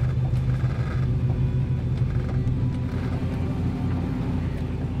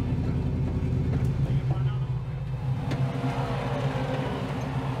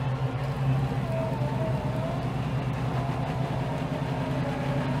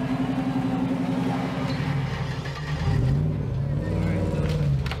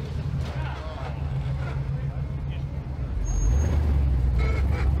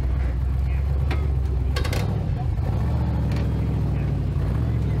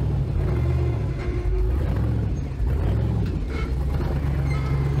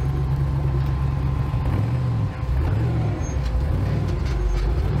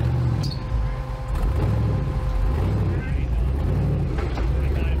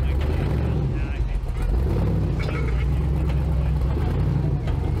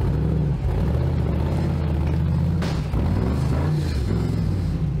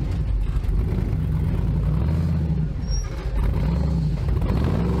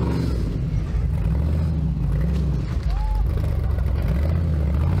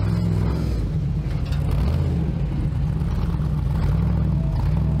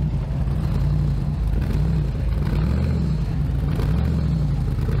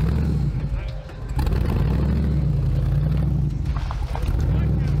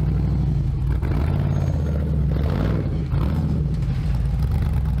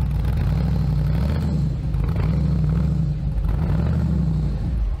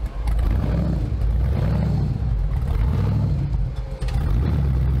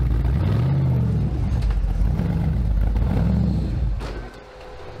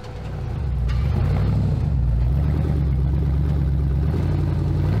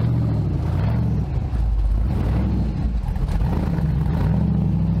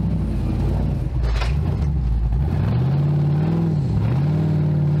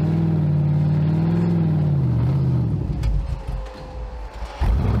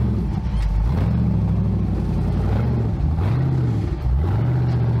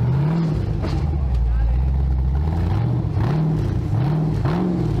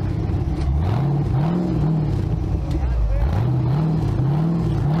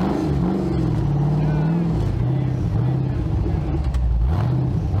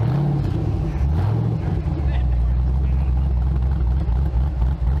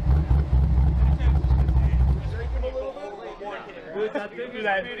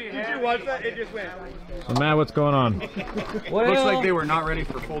 Did you watch that? It just went. So Matt, what's going on? Well, Looks like they were not ready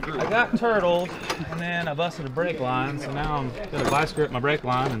for full droop. I got turtled, and then I busted a brake line, so now I'm gonna vice grip my brake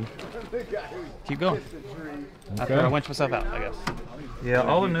line and keep going. After I winch myself out, I guess. Yeah,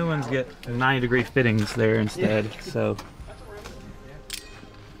 all the new ones get 90-degree fittings there instead, so.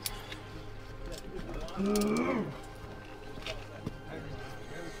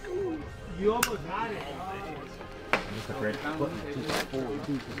 You almost got it.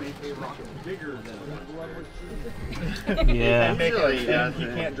 Yeah. You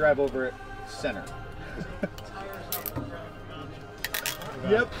can't drive over it center.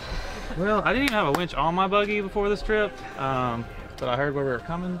 Yep. Well, I didn't even have a winch on my buggy before this trip, but I heard where we were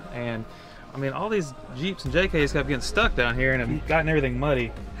coming, and I mean, all these Jeeps and JKs kept getting stuck down here and have gotten everything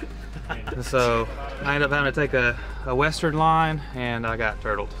muddy. And so I ended up having to take a western line, and I got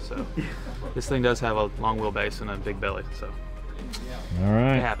turtled. So this thing does have a long wheelbase and a big belly, so All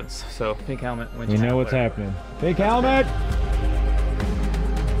right. it happens. So pink helmet, winch. We know what's happening. Big helmet.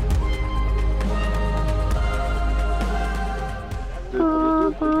 I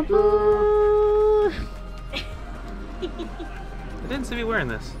didn't see me wearing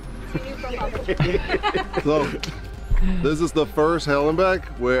this. So, this is the first Hallenbeck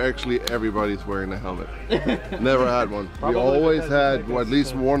where actually everybody's wearing a helmet. Never had one. We always had at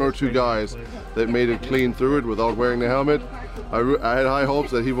least one or two guys that made it clean through it without wearing the helmet. I had high hopes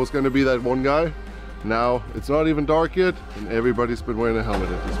that he was going to be that one guy. Now, it's not even dark yet, and everybody's been wearing a helmet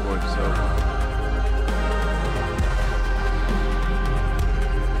at this point. So.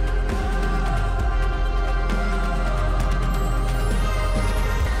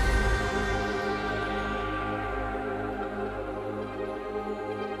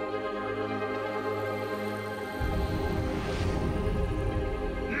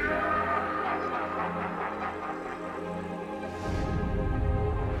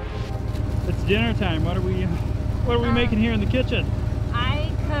 It's dinner time. What are we making here in the kitchen?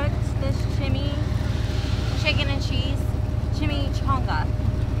 I cooked this chicken and cheese chimichanga.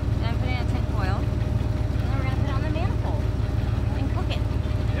 And I'm putting it in tin foil. And then we're gonna put it on the manifold and cook it.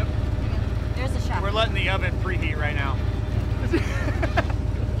 Yep. There's the chef. We're letting the oven preheat right now.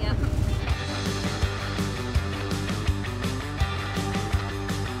 Yep.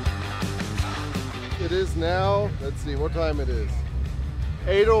 It is now, let's see what time it is.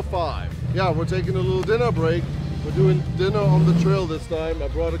 8:05. Yeah, we're taking a little dinner break. We're doing dinner on the trail this time. I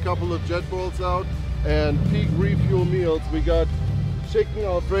brought a couple of jet balls out and peak refuel meals. We got chicken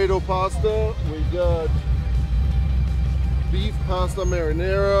Alfredo pasta, we got beef pasta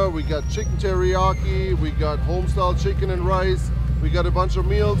marinara, we got chicken teriyaki, we got homestyle chicken and rice. We got a bunch of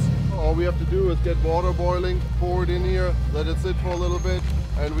meals. All we have to do is get water boiling, pour it in here, let it sit for a little bit,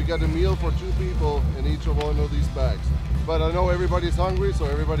 and we got a meal for 2 people in each of one of these bags. But I know everybody's hungry, so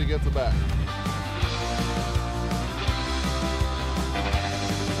everybody gets a bag.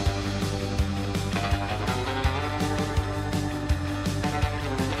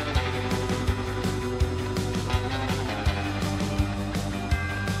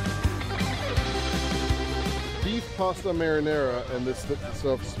 Beef pasta marinara, and this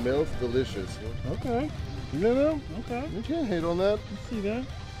stuff smells delicious. Okay. You know? Okay. You can't hate on that. Let's see that.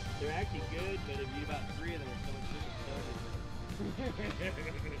 They're actually good, but if you eat about 3 of them, it's so much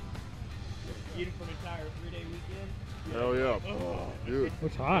Eat them for an entire 3-day weekend. Hell yeah. Oh, dude.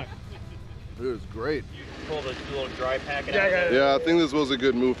 It's hot. Dude, it's great. Pull the little dry packet out. Yeah, I think this was a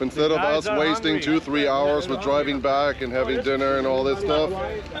good move. Instead of us wasting 2-3 hours with driving back and having dinner and all this stuff,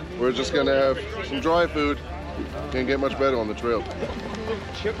 we're just gonna have some dry food. Can't get much better on the trail.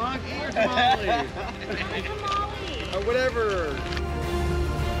 Chipmunk or tamale? Or whatever.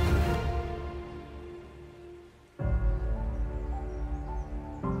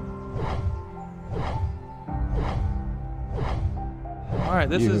 All right,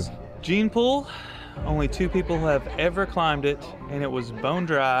 this is Gene Pool. Only 2 people have ever climbed it, and it was bone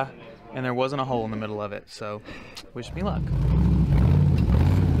dry, and there wasn't a hole in the middle of it. So, wish me luck.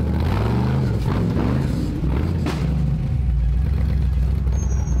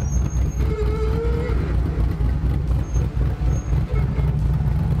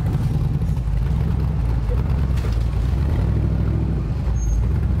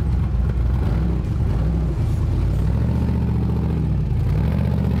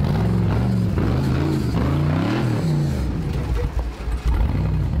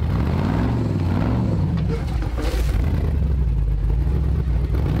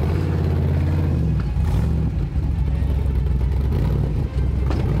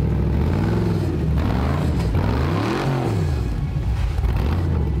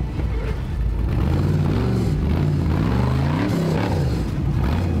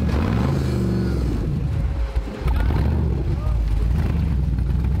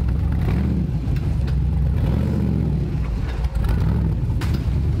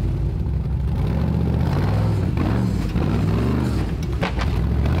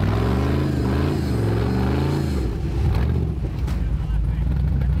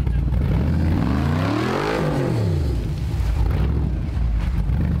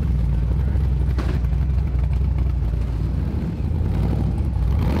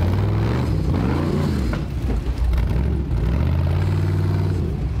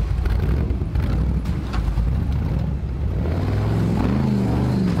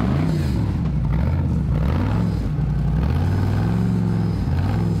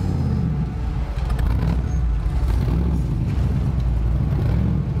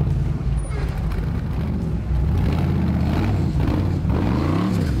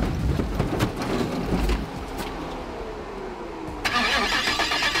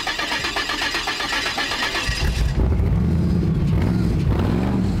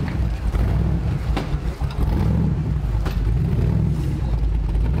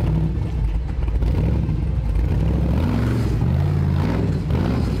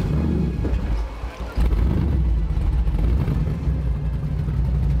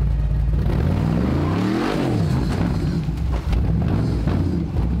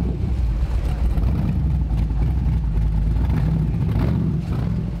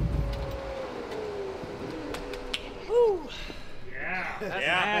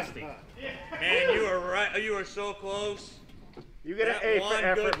 so close. You get an That A for one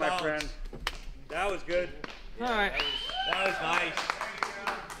effort, good my bounce. friend. That was good. All right. That was nice.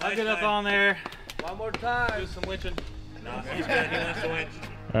 I'll get up on there. One more time. Do some winching. No, he's good. He wants to winch.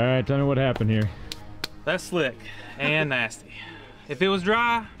 All right, tell me what happened here. That's slick and nasty. If it was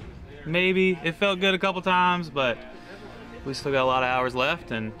dry, maybe it felt good a couple times, but we still got a lot of hours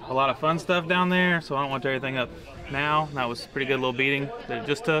left and a lot of fun stuff down there, so I don't want to tear everything up now. That was a pretty good little beating that it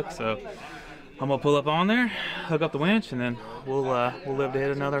just took, so I'm gonna pull up on there, hook up the winch, and then we'll live to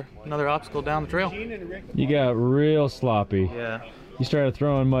hit another obstacle down the trail. You got real sloppy. Yeah. You started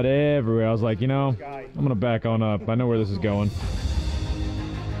throwing mud everywhere. I was like, you know, I'm gonna back on up. I know where this is going.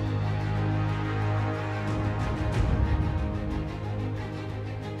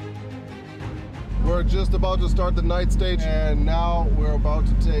 We're just about to start the night stage, and now we're about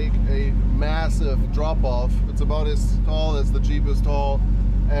to take a massive drop off. It's about as tall as the Jeep is tall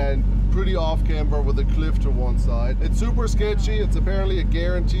and pretty off camber with a cliff to one side. It's super sketchy. It's apparently a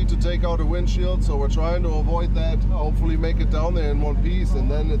guarantee to take out a windshield, so we're trying to avoid that. Hopefully make it down there in one piece, and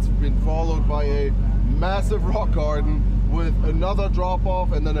then it's been followed by a massive rock garden with another drop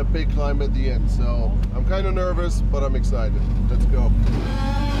off and then a big climb at the end. So I'm kind of nervous, but I'm excited. Let's go.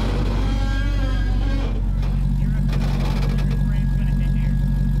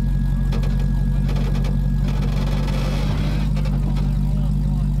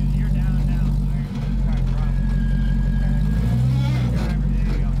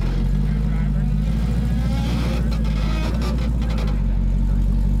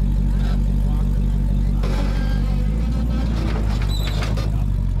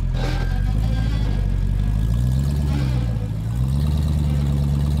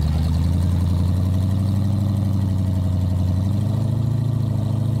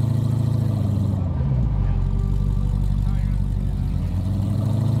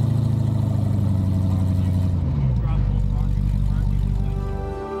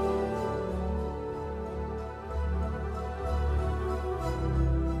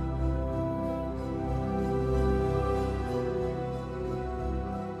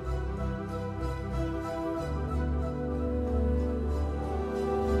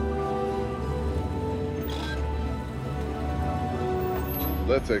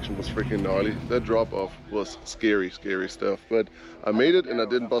 That section was freaking gnarly. That drop off was scary stuff. But I made it and I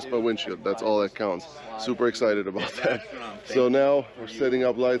didn't bust my windshield. That's all that counts. Super excited about that. So now we're setting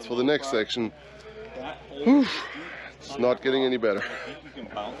up lights for the next section. Whew. It's not getting any better.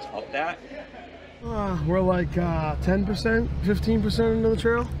 We're like 10%, 15% into the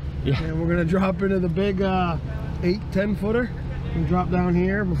trail. Yeah. And we're gonna drop into the big 8-10 footer and drop down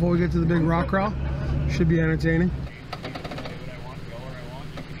here before we get to the big rock crawl. Should be entertaining.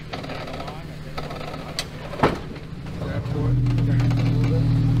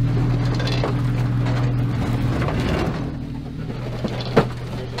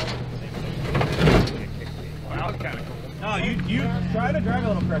 You try to drive a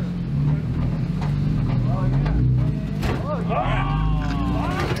little pressure. Oh yeah. Oh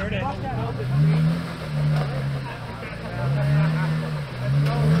yeah. There it is.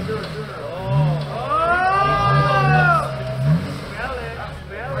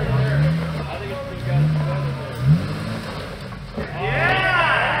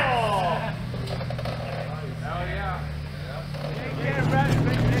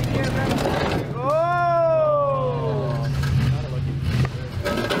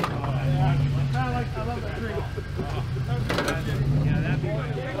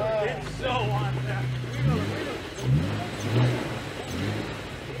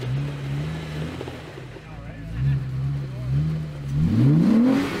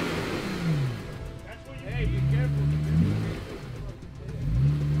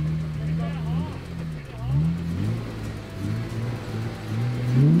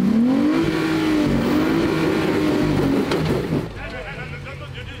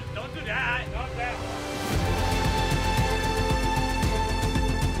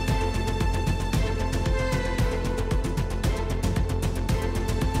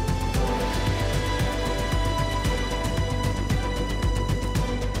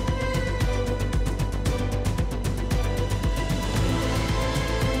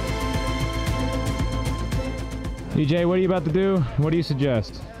 DJ, what are you about to do? What do you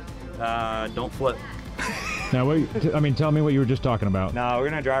suggest? Don't flip. Now, tell me what you were just talking about. No, we're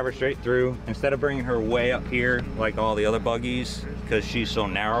gonna drive her straight through. Instead of bringing her way up here like all the other buggies, because she's so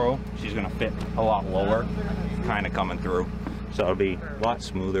narrow, she's gonna fit a lot lower, kind of coming through. So it'll be a lot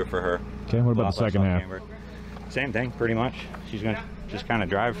smoother for her. Okay, what about the second half? Same thing, pretty much. She's gonna just kind of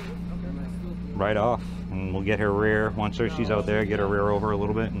drive right off, and we'll get her rear, once she's out there, get her rear over a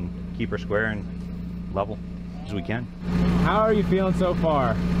little bit and keep her square and level. as we can. How are you feeling so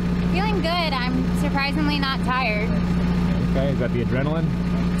far? Feeling good. I'm surprisingly not tired. Okay, is that the adrenaline?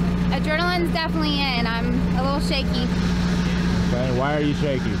 Adrenaline's definitely in. I'm a little shaky. Okay, why are you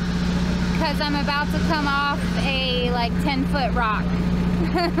shaky? Because I'm about to come off a like 10-foot rock.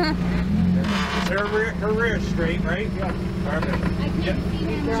 Her rear is straight, right? Yeah. Perfect. I can't see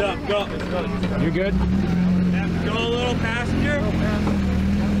him. So, go. You good? Go a little passenger.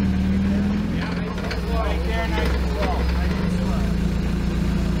 Right there, nice and slow.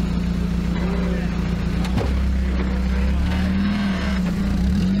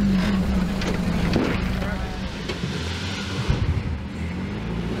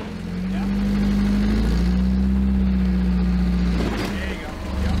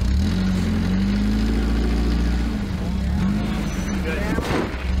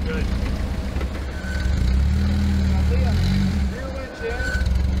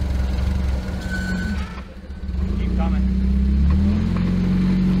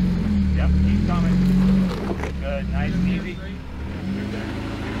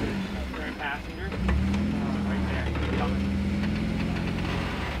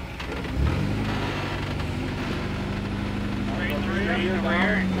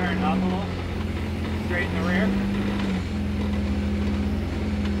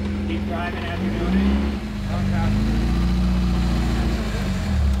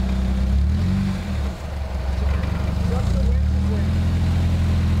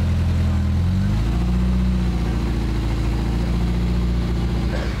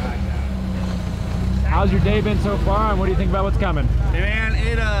 How's your day been so far, and what do you think about what's coming? Hey man,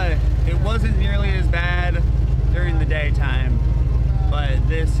 it wasn't nearly as bad during the daytime, but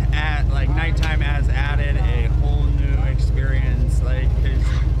this at like nighttime has added a whole new experience. Like,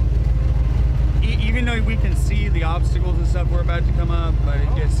 even though we can see the obstacles and stuff we're about to come up, but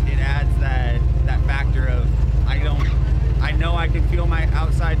it adds that factor of I know I can feel my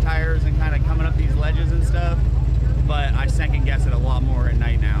outside tires and kind of coming up these ledges and stuff, but I second guess it a lot more at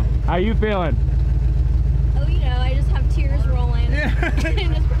night now. How you feeling? Oh, you know, I just have tears rolling. Yeah.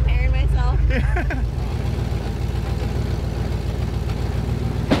 I'm just preparing myself.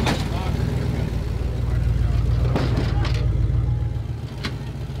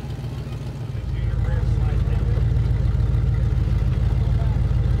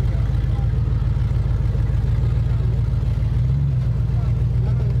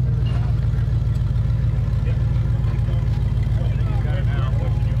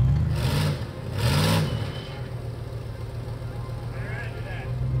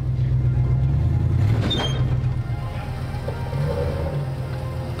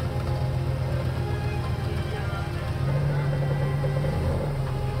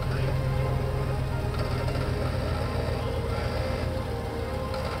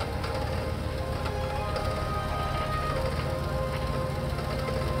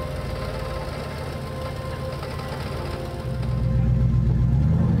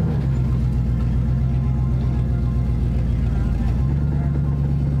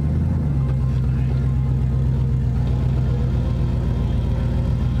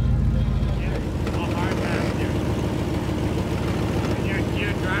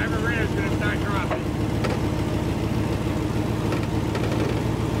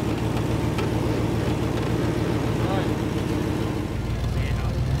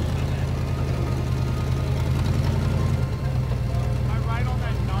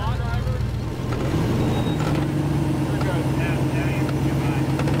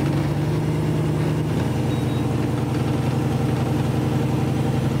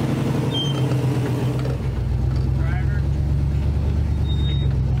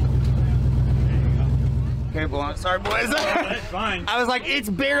 Sorry, boys. That's fine. I was like, it's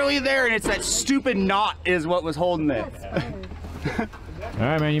barely there, and it's that stupid knot is what was holding it. All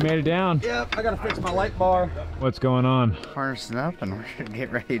right, man, you made it down. Yep, I gotta fix my light bar. What's going on? Harnessing up, and we're gonna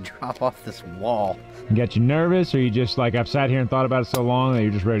get ready to drop off this wall. You got you nervous, or you just like, I've sat here and thought about it so long that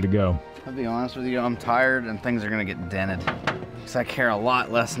you're just ready to go? I'll be honest with you, I'm tired and things are gonna get dented. Because I care a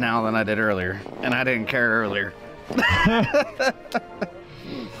lot less now than I did earlier, and I didn't care earlier.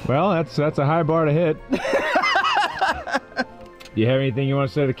 Well, that's a high bar to hit. Do you have anything you want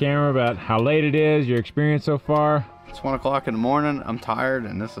to say to the camera about how late it is, your experience so far? It's 1 o'clock in the morning, I'm tired,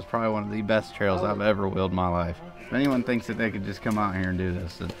 and this is probably one of the best trails I've ever wheeled in my life. If anyone thinks that they could just come out here and do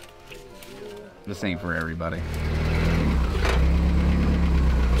this, this ain't for everybody.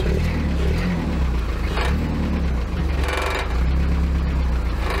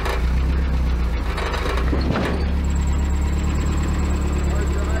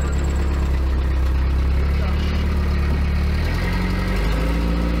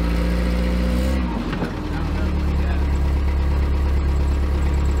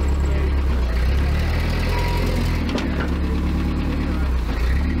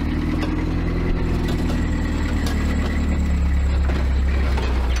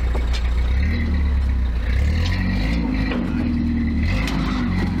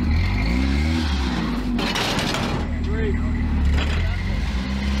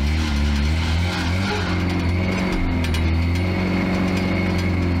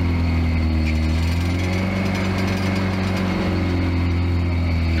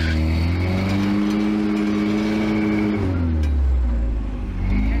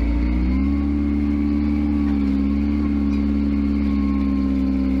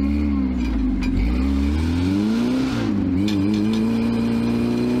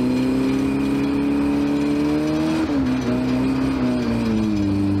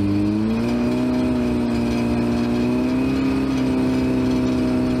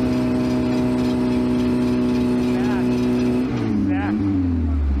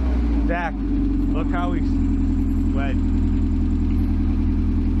 back. Look how he's led.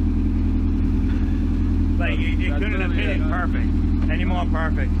 Like, you couldn't have hit it perfect. Any more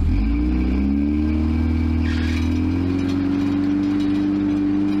perfect.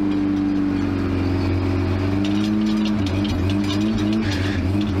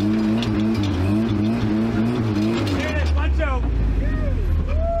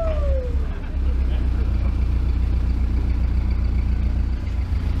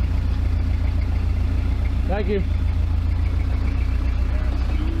 Thank you.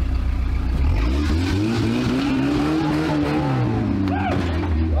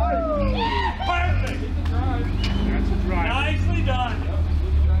 Perfect! That's a drive. Nicely done.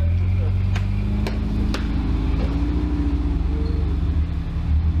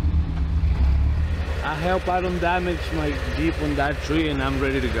 I hope I don't damage my Jeep on that tree and I'm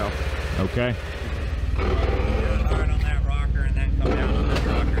ready to go. Okay. Hard on that rocker and then come down on this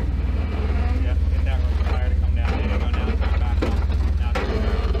rocker. Yep, get that tire to come down. There you go, now turn back. Now turn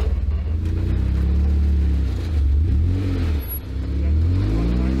back.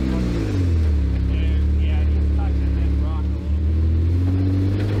 Yeah, just touching that rock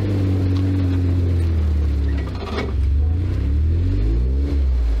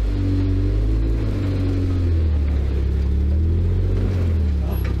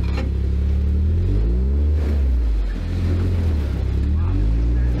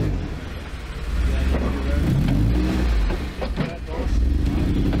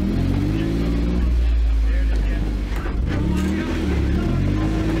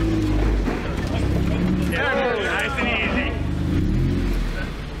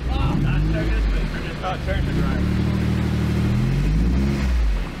a turn to drive.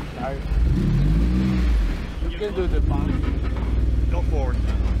 You can do the bounce. Go forward.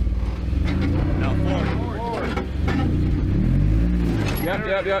 No, forward.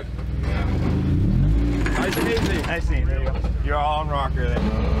 Yep. Nice and easy. Nice and easy. There you go. You're all on rocker there.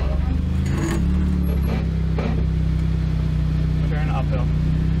 Turn uphill.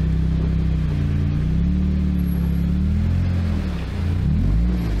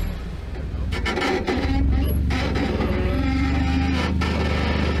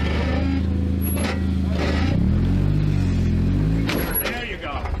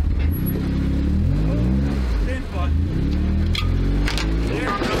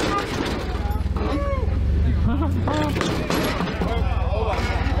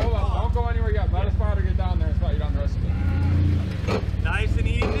 Nice and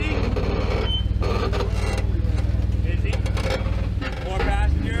easy. Easy. More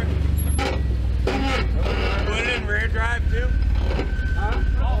passenger. Put it in rear drive too.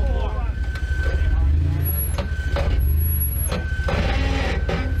 All four.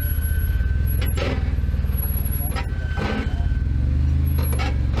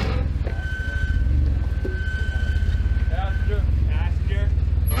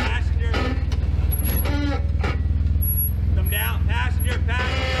 Passenger. Come down, passenger.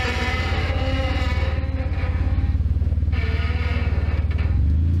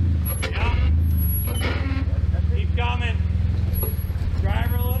 Yeah. Keep coming.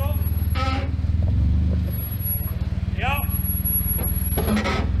 Driver a little. Yep.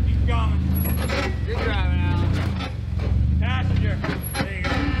 Keep coming. You're driving out. Passenger. There you go.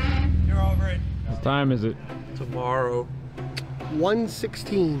 You're over it. What time is it? Tomorrow.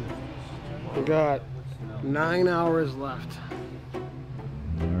 1:16. We got 9 hours left.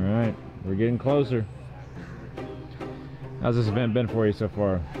 All right, we're getting closer. How's this event been for you so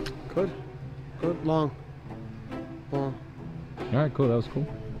far? Good. Long. All right, cool. That was cool.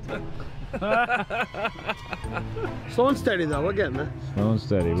 Slow and steady though. We're getting there. Slow and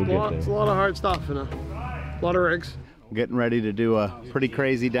steady. We'll get there. It's a lot of hard stuff and a lot of rigs. We're getting ready to do a pretty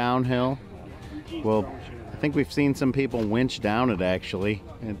crazy downhill. Well, I think we've seen some people winch down it actually.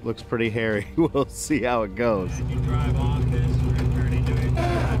 It looks pretty hairy. We'll see how it goes. You drive off this, we're turning to it.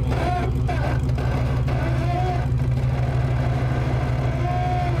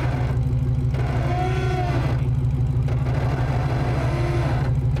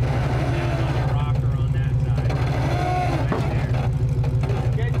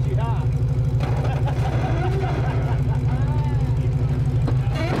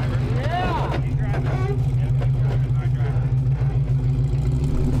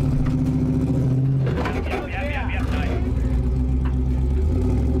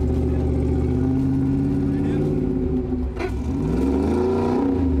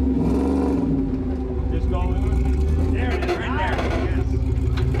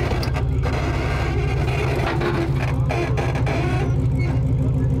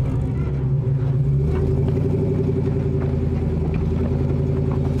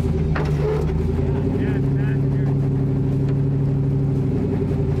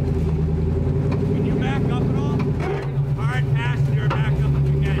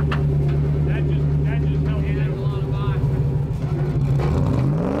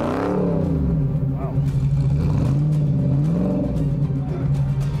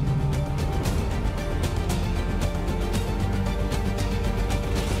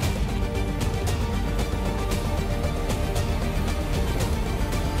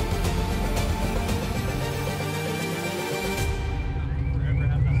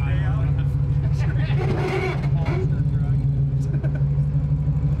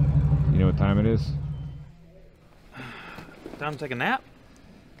 is? Time to take a nap?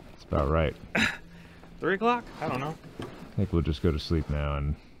 It's about right. 3 o'clock? I don't know. I think we'll just go to sleep now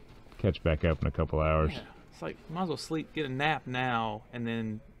and catch back up in a couple hours. Yeah. It's like, might as well sleep, get a nap now, and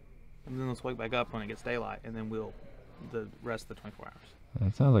then let's wake back up when it gets daylight, and then we'll the rest of the 24 hours.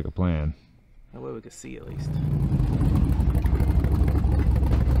 That sounds like a plan. That way we can see at least.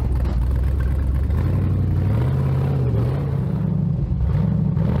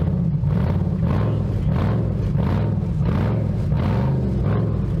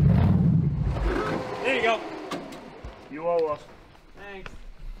 There you go. You owe us. Thanks.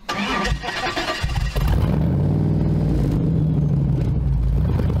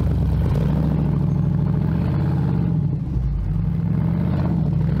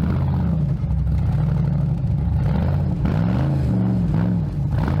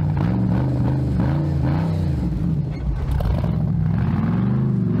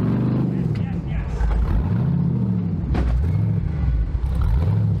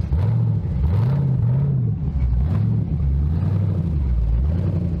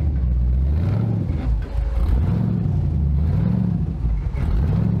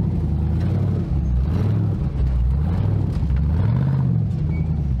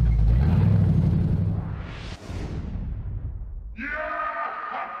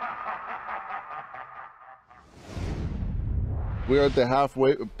 We're at the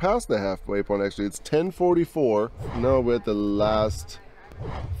halfway, past the halfway point actually. It's 10:44. Now we're at the last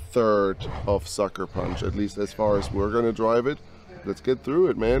third of Sucker Punch, at least as far as we're gonna drive it. Let's get through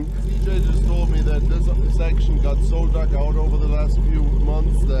it, man. CJ just told me that this section got so dug out over the last few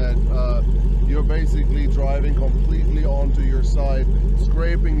months that you're basically driving completely onto your side,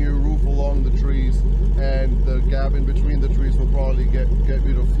 scraping your roof along the trees, and the gap in between the trees will probably get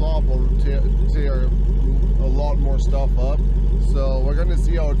you to flop or tear a lot more stuff up. So we're gonna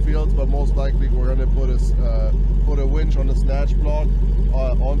see how it feels, but most likely we're gonna put a winch on a snatch block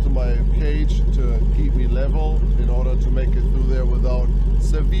onto my cage to keep me level in order to make it through there without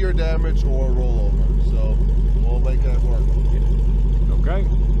severe damage or rollover. So we'll make that work. Okay.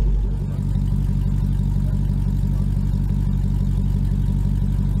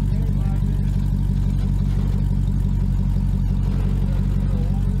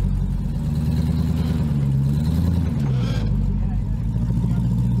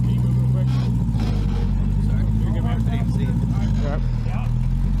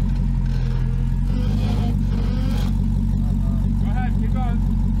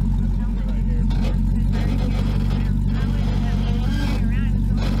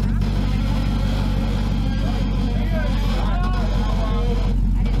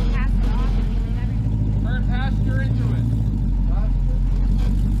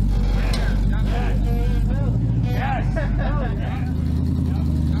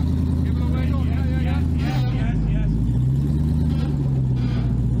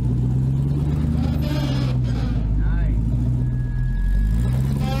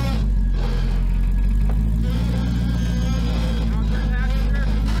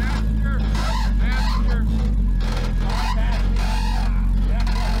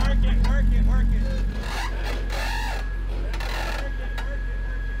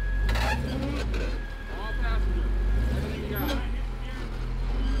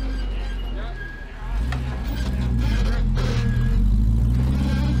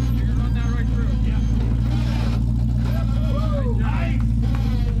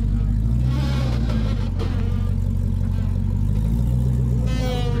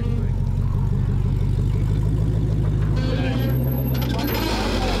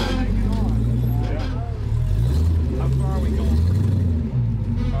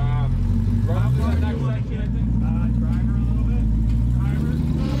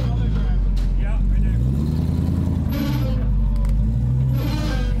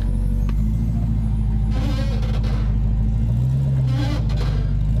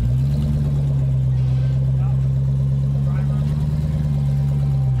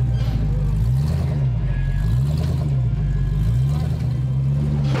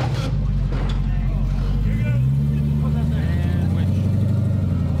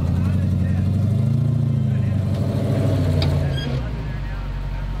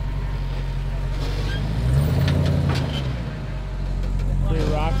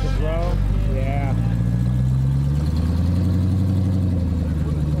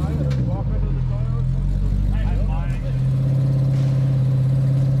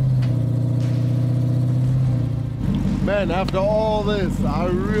 Man, after all this, I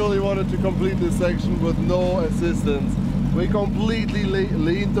really wanted to complete this section with no assistance. We completely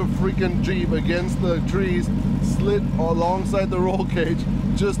leaned the freaking Jeep against the trees, slid alongside the roll cage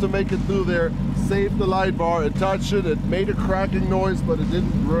just to make it through there, saved the light bar, it touched it, it made a cracking noise, but it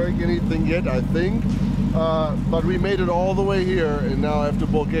didn't break anything yet, I think. But we made it all the way here, and now I have to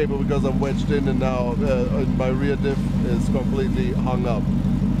pull cable because I'm wedged in, and now my rear diff is completely hung up.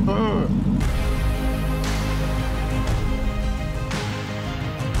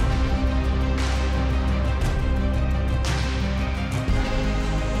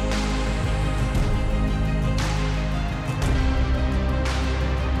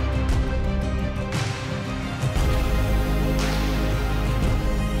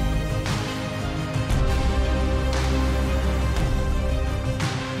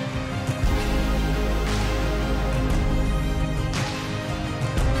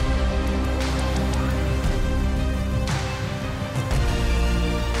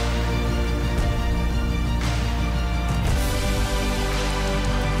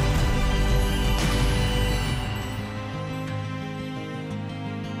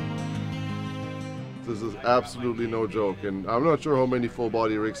 This is absolutely no joke, and I'm not sure how many full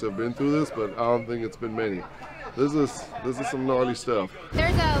body rigs have been through this, but I don't think it's been many. This is some gnarly stuff.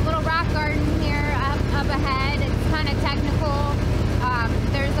 There's a little rock garden here up ahead. It's kind of technical.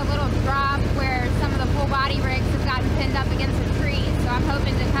 There's a little drop where some of the full body rigs have gotten pinned up against a tree, so I'm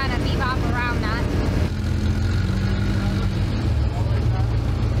hoping to kind of bebop around that.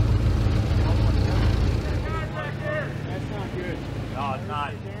 That's not good. No, it's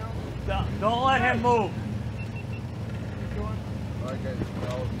not. Don't let him move. Alright guys,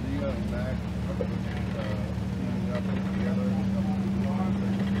 well, Leah and Mac up together.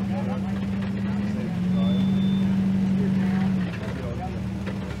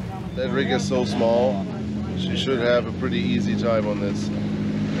 That rig is so small, she should have a pretty easy time on this.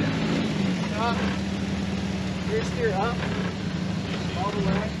 Up. Rear steer up. All the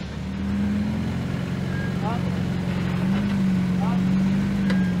way. Up.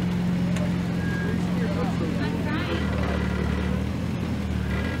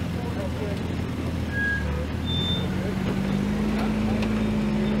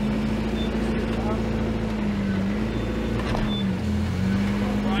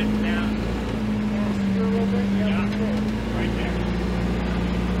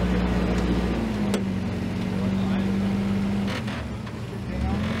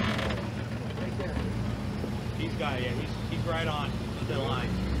 He's right on the line.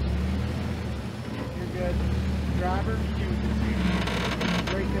 You're good. Driver,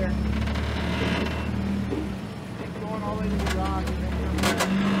 right there. Keep going all the way to the rock and then come back.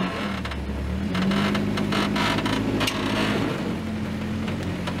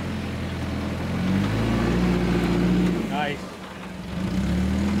 Nice.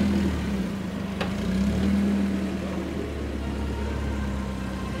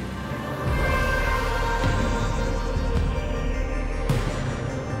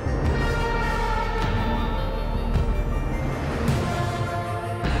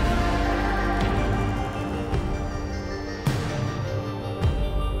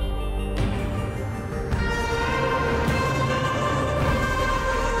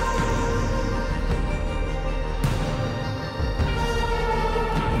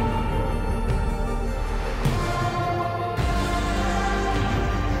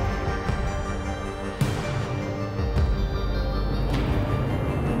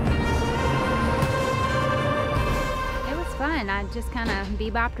 I just kind of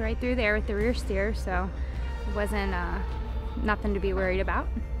bebopped right through there with the rear steer, so it wasn't nothing to be worried about.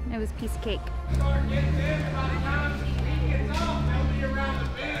 It was a piece of cake.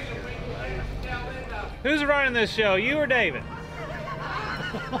 Who's running this show, you or David?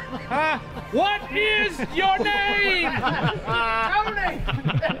 Huh? What is your name? Tony!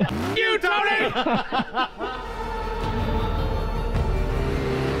 You, Tony!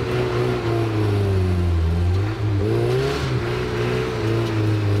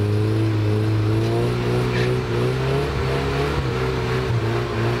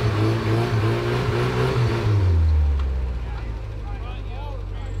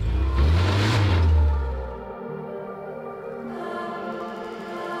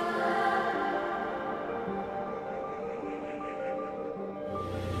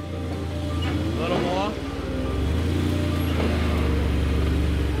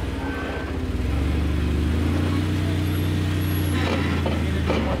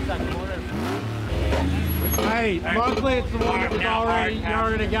 Hey, mostly it's the one that was already you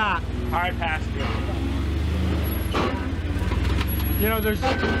already got. Hard pass through. You know, there's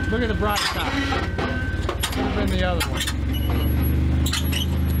look at the bright side. Could have been the other one.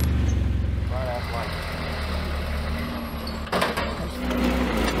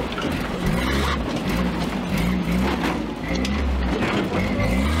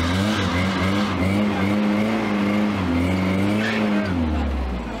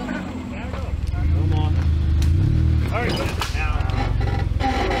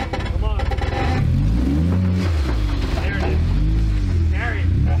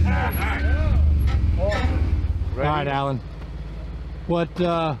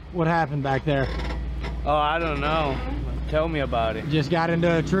 What happened back there? Oh, I don't know. Tell me about it. Just got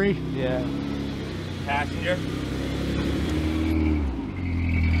into a tree? Yeah. Passenger.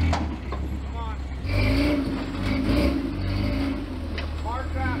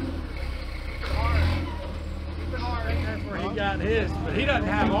 He got his, but he doesn't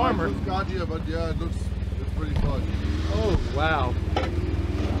have armor. Got you, but yeah, it's pretty fun. Oh wow!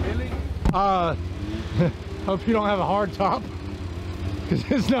 Really? Hope you don't have a hard top, because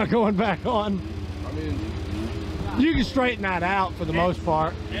it's not going back on. I mean, you can straighten that out for the most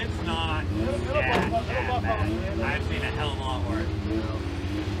part. It's not that bad. I've seen a hell of a lot worse.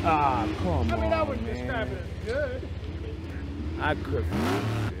 Ah, come on. I mean, I wouldn't describe it as good. I could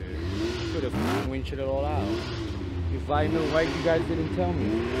have winched it all out. If I knew why you guys didn't tell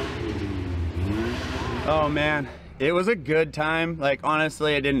me. Oh man, it was a good time. Like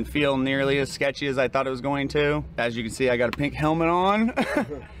honestly, it didn't feel nearly as sketchy as I thought it was going to. As you can see, I got a pink helmet on.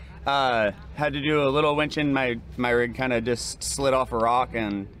 Had to do a little winching. My rig kind of just slid off a rock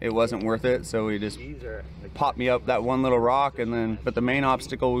and it wasn't worth it. So we just popped me up that one little rock, and then, but the main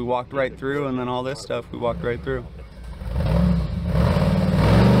obstacle we walked right through, and then all this stuff we walked right through.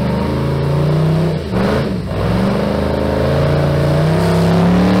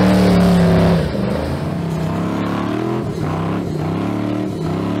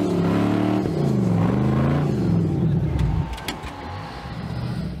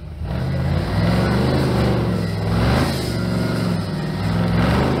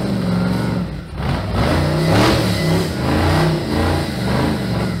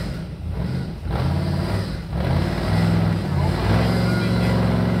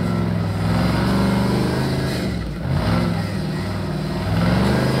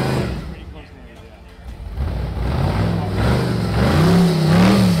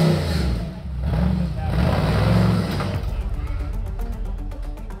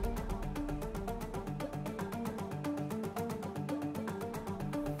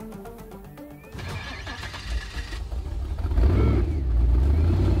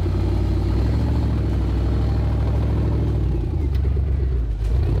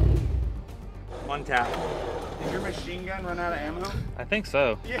 One tap. Did your machine gun run out of ammo? I think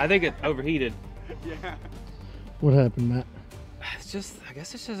so. Yeah. I think it overheated. Yeah. What happened, Matt? It's just, I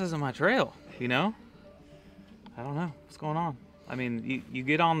guess it just isn't my trail, you know? I don't know what's going on. I mean, you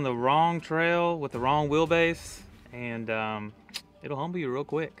get on the wrong trail with the wrong wheelbase, and it'll humble you real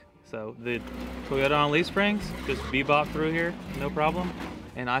quick. So the Toyota on leaf springs just bebop through here, no problem.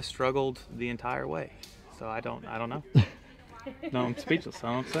 And I struggled the entire way. So I don't know. No, I'm speechless.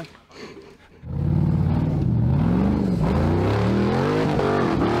 I don't say.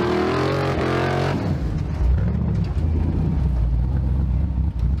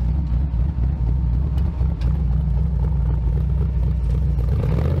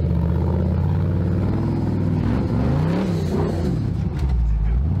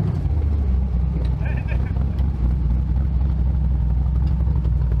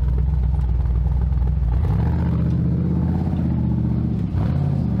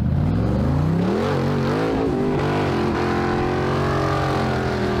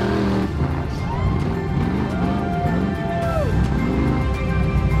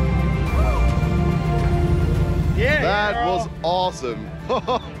 That was awesome.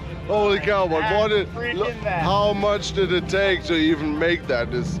 Holy cow, but how much did it take to even make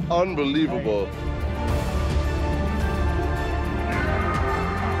that? It's unbelievable.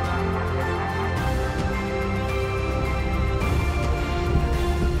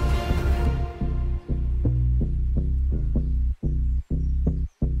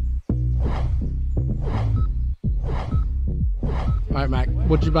 All right, Mac,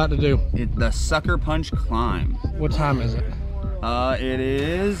 what you about to do? It's the Sucker Punch Climb. What time is it? It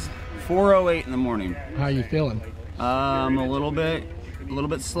is 4:08 in the morning. How you feeling? I'm a little bit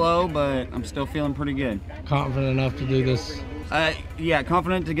slow, but I'm still feeling pretty good. Confident enough to do this? Yeah,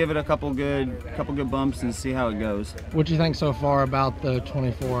 confident to give it a couple good bumps and see how it goes. What do you think so far about the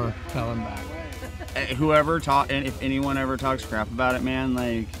 24 hell and back? Whoever taught, and if anyone ever talks crap about it, man,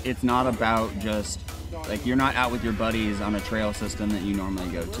 like, it's not about just, like, you're not out with your buddies on a trail system that you normally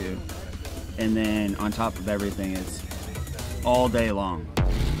go to. And then on top of everything, it's all day long.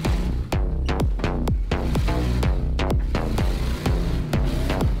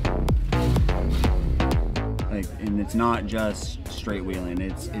 Like, and it's not just straight wheeling,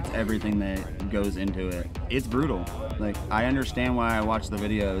 it's everything that goes into it. It's brutal. Like, I understand why I watch the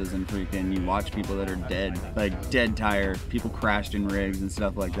videos and freaking you watch people that are dead, like dead tired, people crashed in rigs and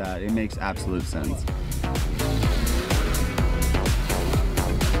stuff like that. It makes absolute sense.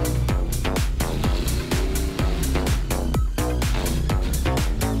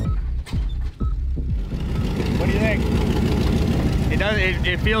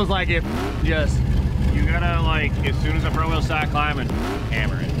 It feels like if just you gotta like as soon as the front wheel start climbing,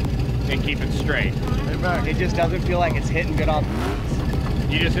 hammer it and keep it straight. It just doesn't feel like it's hitting good off.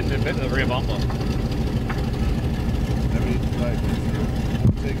 You just hit the bit of the rear bumper.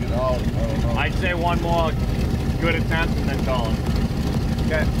 Take it out. I don't know. I'd say one more good attempt and then call it.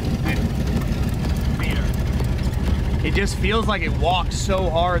 Okay. It just feels like it walks so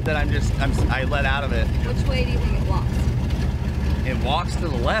hard that I let out of it. Which way do you think it walks? It walks to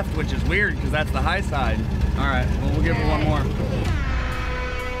the left, which is weird because that's the high side. All right, well, we'll give it one more.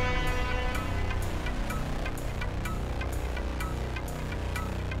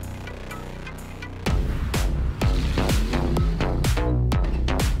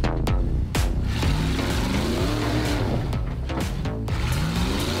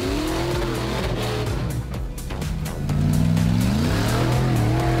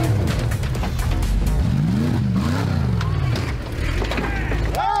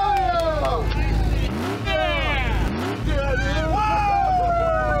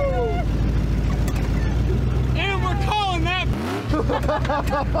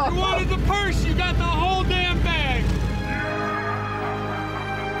 You wanted the purse, you got the whole damn bag.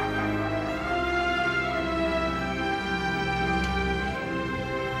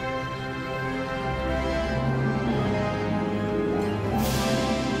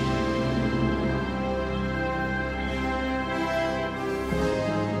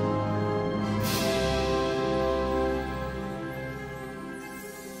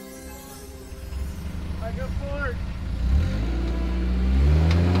 I go forward.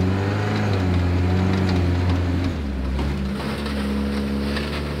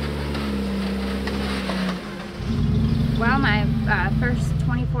 Well, my first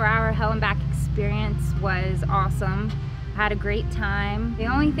 24-hour hell and back experience was awesome. I had a great time. The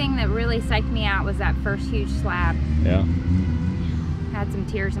only thing that really psyched me out was that first huge slab. Yeah. I had some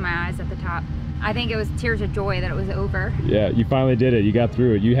tears in my eyes at the top. I think it was tears of joy that it was over. Yeah, you finally did it. You got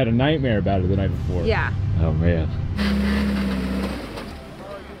through it. You had a nightmare about it the night before. Yeah. Oh, man.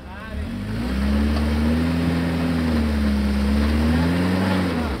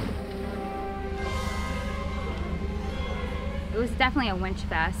 It was definitely a winch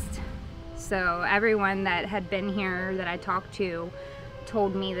fest. So everyone that had been here that I talked to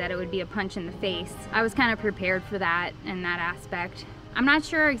told me that it would be a punch in the face. I was kind of prepared for that in that aspect. I'm not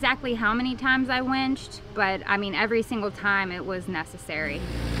sure exactly how many times I winched, but I mean every single time it was necessary.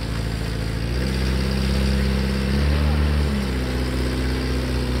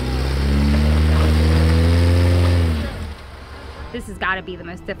 This has got to be the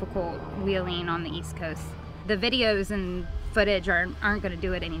most difficult wheeling on the East Coast. The videos and footage aren't going to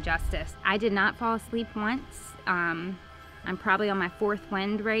do it any justice. I did not fall asleep once. I'm probably on my fourth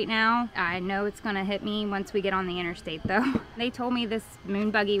wind right now. I know it's going to hit me once we get on the interstate though. They told me this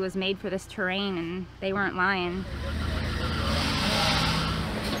moon buggy was made for this terrain and they weren't lying.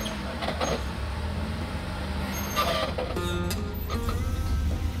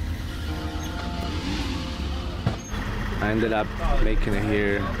 I ended up making it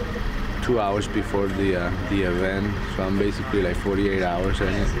here 2 hours before the event, so I'm basically like 48 hours in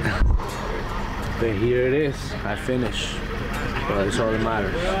it. But here it is, I finished, so that's all that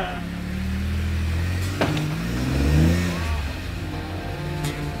matters.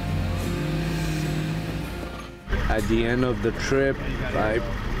 At the end of the trip, I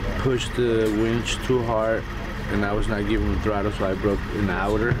pushed the winch too hard and I was not giving the throttle, so I broke an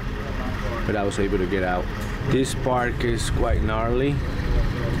outer, but I was able to get out. This park is quite gnarly.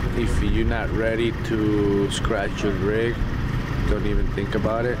 If you're not ready to scratch your rig, don't even think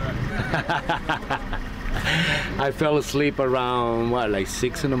about it. I fell asleep around, what, like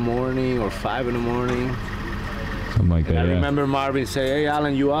 6 in the morning or 5 in the morning. Something like that, I yeah. remember Marvin say, "Hey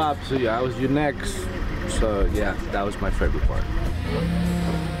Alan, you up?" So yeah, I was you next. So yeah, that was my favorite part.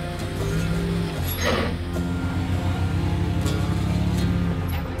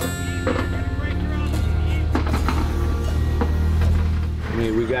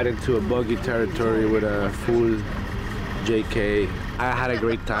 We got into a buggy territory with a full JK. I had a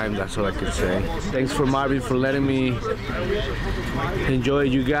great time, that's all I can say. Thanks for Marvin for letting me enjoy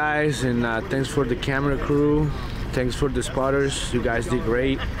you guys, and thanks for the camera crew. Thanks for the spotters, you guys did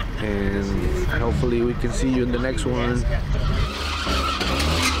great, and hopefully we can see you in the next one.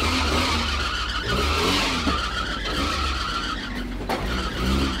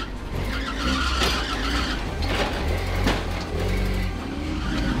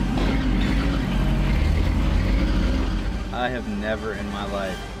 I have never in my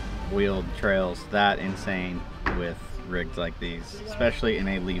life wheeled trails that insane with rigs like these, especially in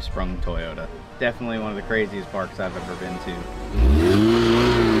a leaf-sprung Toyota. Definitely one of the craziest parks I've ever been to.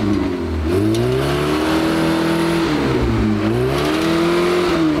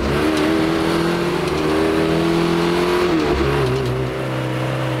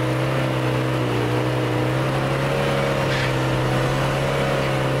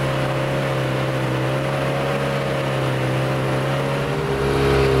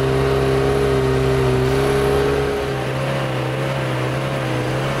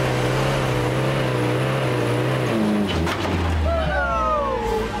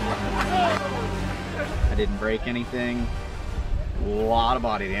 Didn't break anything. A lot of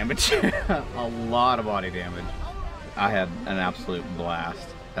body damage. A lot of body damage. I had an absolute blast.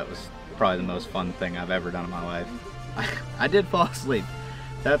 That was probably the most fun thing I've ever done in my life. I did fall asleep.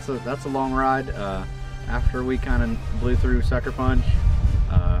 That's a long ride. After we kind of blew through Sucker Punch,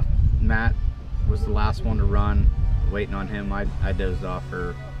 Matt was the last one to run. Waiting on him, I dozed off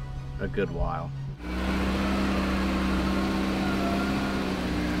for a good while.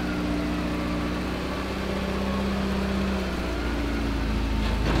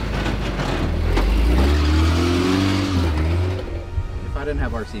 If I didn't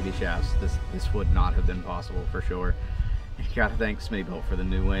have RCV shafts, this would not have been possible for sure. You gotta thank Smittybilt for the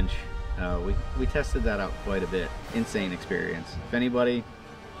new winch. We tested that out quite a bit. Insane experience. If anybody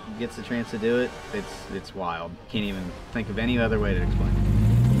gets the chance to do it, it's wild. Can't even think of any other way to explain it.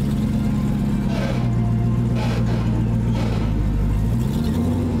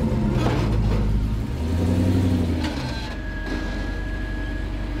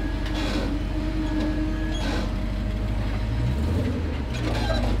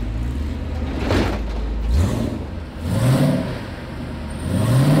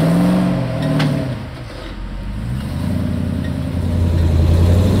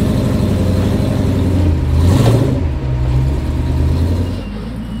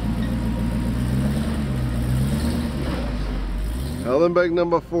 Hallenbeck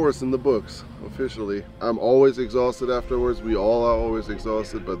number 4 is in the books, officially. I'm always exhausted afterwards. We all are always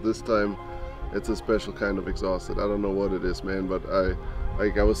exhausted, but this time it's a special kind of exhausted. I don't know what it is, man, but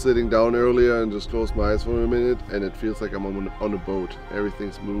I was sitting down earlier and just closed my eyes for a minute, and it feels like I'm on a boat.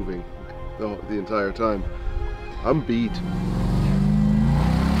 Everything's moving the entire time. I'm beat.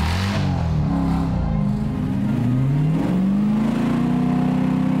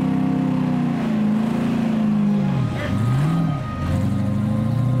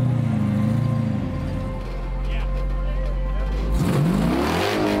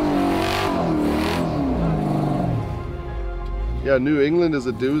 Yeah, New England is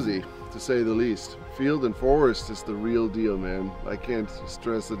a doozy, to say the least. Field and forest is the real deal, man. I can't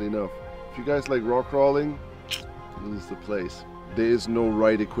stress it enough. If you guys like rock crawling, this is the place. There is no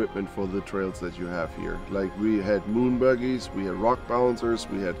right equipment for the trails that you have here. Like, we had moon buggies, we had rock bouncers,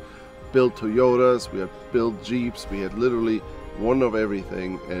 we had built Toyotas, we had built Jeeps, we had literally one of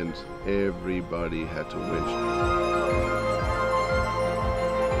everything, and everybody had to winch.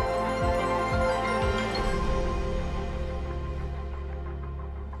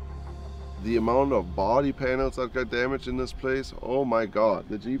 The amount of body panels that got damaged in this place, oh my god.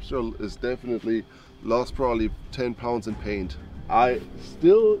 The Jeep is definitely lost probably 10 pounds in paint. I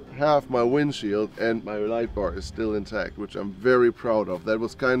still have my windshield and my light bar is still intact, which I'm very proud of. That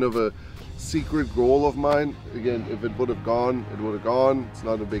was kind of a secret goal of mine. Again, if it would have gone, it would have gone. It's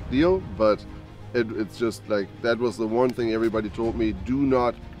not a big deal, but it's just like, that was the one thing everybody told me, do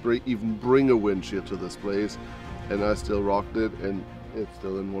not even bring a windshield to this place. And I still rocked it, and it's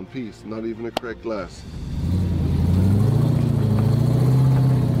still in one piece, not even a cracked glass.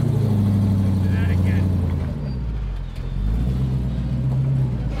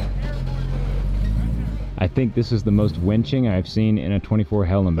 I think this is the most winching I've seen in a 24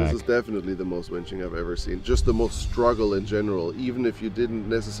 Hallenbeck. This is definitely the most winching I've ever seen. Just the most struggle in general, even if you didn't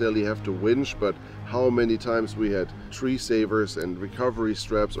necessarily have to winch, but how many times we had tree savers and recovery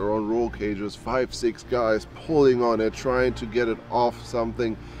straps or on roll cages, 5-6 guys pulling on it, trying to get it off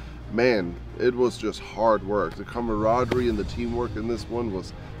something. Man, it was just hard work. The camaraderie and the teamwork in this one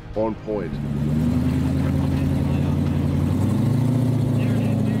was on point.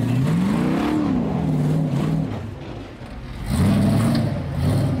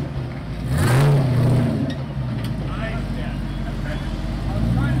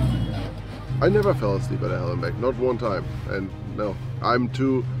 I never fell asleep at a Hallenbeck, not one time. And no,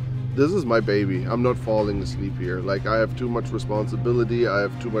 this is my baby. I'm not falling asleep here. Like, I have too much responsibility, I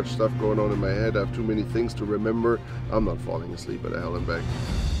have too much stuff going on in my head, I have too many things to remember. I'm not falling asleep at a Hallenbeck.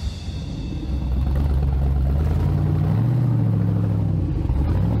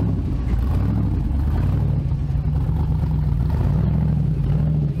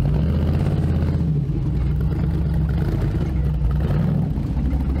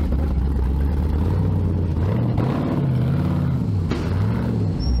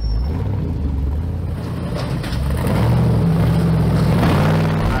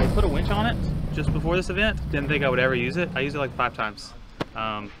 just before this event. Didn't think I would ever use it. I used it like 5 times.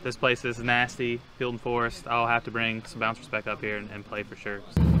 This place is nasty, field and forest. I'll have to bring some bouncers back up here and play for sure.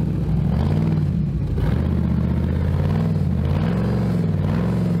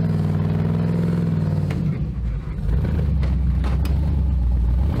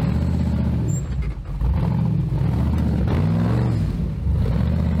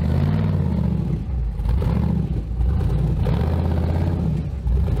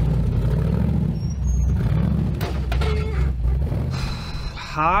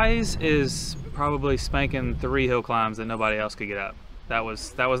 Highs is probably spanking 3 hill climbs that nobody else could get up. That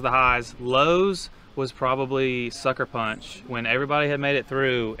was the highs. Lows was probably sucker punch when everybody had made it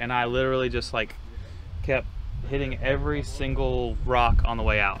through and I literally just like kept hitting every single rock on the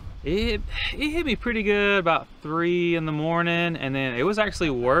way out. It hit me pretty good about 3 in the morning, and then it was actually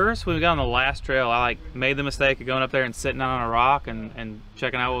worse when we got on the last trail. I like made the mistake of going up there and sitting on a rock and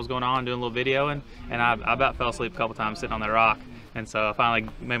checking out what was going on, doing a little videoing, and I about fell asleep a couple times sitting on that rock. And so I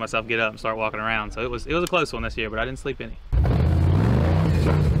finally made myself get up and start walking around. So it was a close one this year, but I didn't sleep any.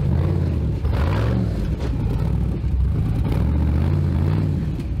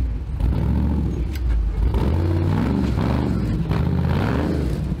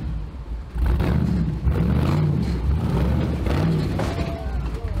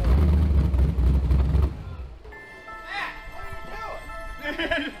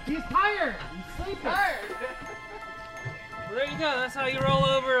 He's tired. He's sleeping. Tired. Well, there you go. That's how you roll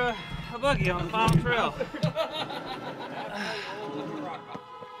over a buggy on the final trail.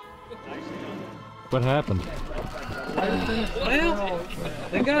 What happened? Well,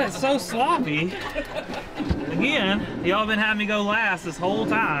 they got it so sloppy. Again, y'all been having me go last this whole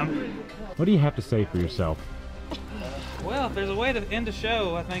time. What do you have to say for yourself? Well, if there's a way to end a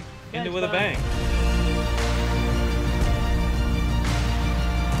show, I think end it with a bang.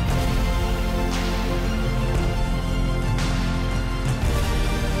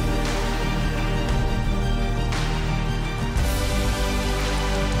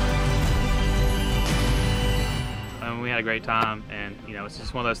 We had a great time, and you know, it's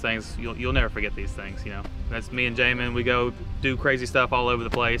just one of those things you'll never forget these things. You know, that's me and Jamin. We go do crazy stuff all over the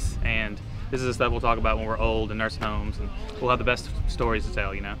place, and this is the stuff we'll talk about when we're old in nursing homes, and we'll have the best stories to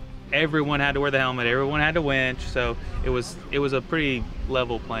tell. You know, everyone had to wear the helmet, everyone had to winch, so it was a pretty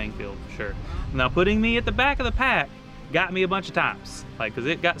level playing field for sure. Now, putting me at the back of the pack got me a bunch of times, like, because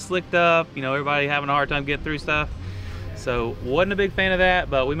it got slicked up. You know, everybody having a hard time getting through stuff. So wasn't a big fan of that,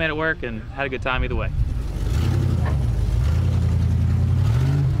 but we made it work and had a good time either way.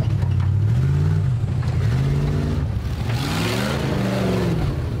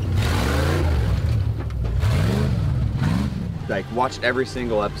 Like, watched every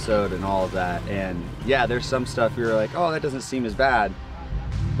single episode and all of that, and yeah, there's some stuff you're like, oh, that doesn't seem as bad,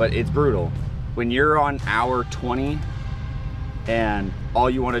 but it's brutal. When you're on hour 20 and all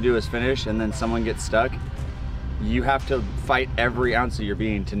you want to do is finish and then someone gets stuck, you have to fight every ounce of your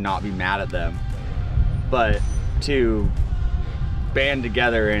being to not be mad at them, but to band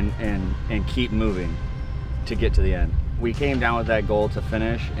together and keep moving to get to the end. We came down with that goal to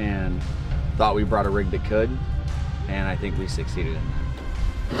finish and thought we brought a rig that could, and I think we succeeded in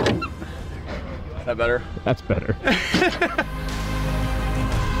that. Is that better? That's better.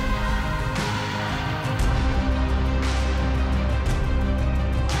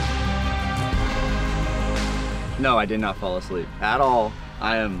 No, I did not fall asleep at all.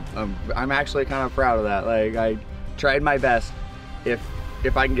 I'm actually kind of proud of that. Like, I tried my best. If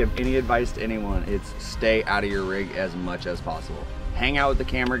I can give any advice to anyone, it's stay out of your rig as much as possible. Hang out with the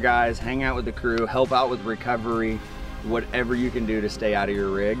camera guys, hang out with the crew, help out with recovery. Whatever you can do to stay out of your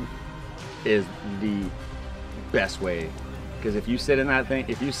rig is the best way. Because if you sit in that thing,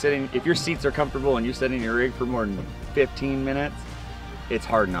 if your seats are comfortable and you sit in your rig for more than 15 minutes, it's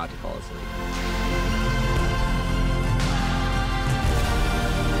hard not to fall asleep.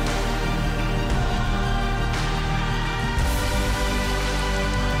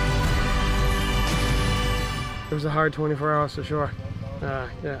 It was a hard 24 hours for sure. Yeah,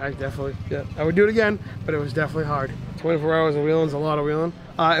 I would do it again, but it was definitely hard. 24 hours of wheeling is a lot of wheeling.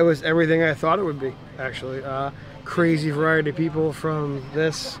 It was everything I thought it would be, actually. Crazy variety of people, from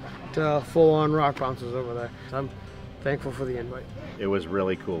this to full-on rock bouncers over there. I'm thankful for the invite. It was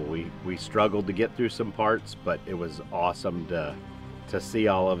really cool. We struggled to get through some parts, but it was awesome to see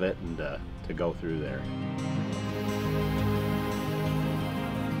all of it and to go through there.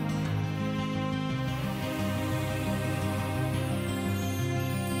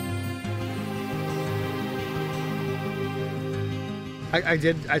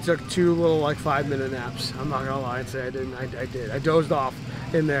 I took 2 little like 5-minute naps. I'm not gonna lie and say I didn't. I did. I dozed off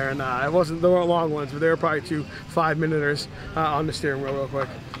in there, and they weren't long ones, but they were probably 2 5-minuters on the steering wheel real quick.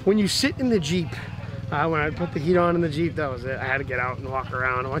 When you sit in the Jeep, when I put the heat on in the Jeep, that was it. I had to get out and walk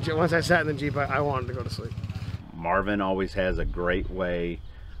around. Once I sat in the Jeep, I wanted to go to sleep. Marvin always has a great way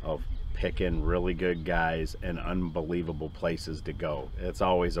of picking really good guys and unbelievable places to go. It's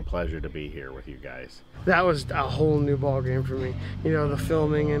always a pleasure to be here with you guys. That was a whole new ball game for me. You know, the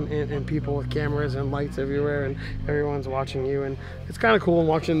filming and people with cameras and lights everywhere, and everyone's watching you, and it's kind of cool. And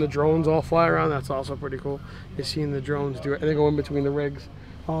watching the drones all fly around, that's also pretty cool. You're seeing the drones do it, and they go in between the rigs.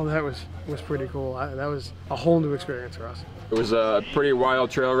 All that was pretty cool. That was a whole new experience for us. It was a pretty wild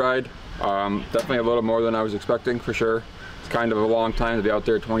trail ride. Definitely a little more than I was expecting, for sure. It's kind of a long time to be out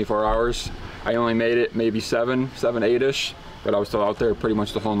there 24 hours. I only made it maybe 7, 8-ish, but I was still out there pretty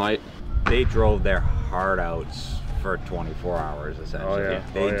much the whole night. They drove their heart outs for 24 hours, essentially. Oh, yeah.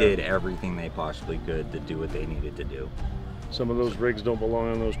 They did everything they possibly could to do what they needed to do. Some of those rigs don't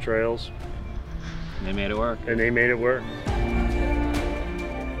belong on those trails. And they made it work. And they made it work.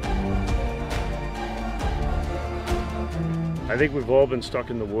 I think we've all been stuck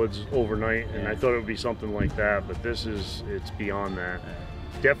in the woods overnight, and I thought it would be something like that, but it's beyond that.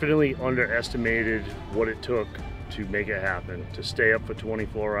 Definitely underestimated what it took to make it happen, to stay up for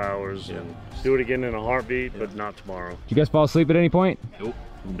 24 hours and do it again in a heartbeat, but not tomorrow. Did you guys fall asleep at any point? Nope.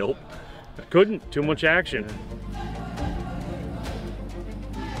 Nope. Couldn't. Too much action.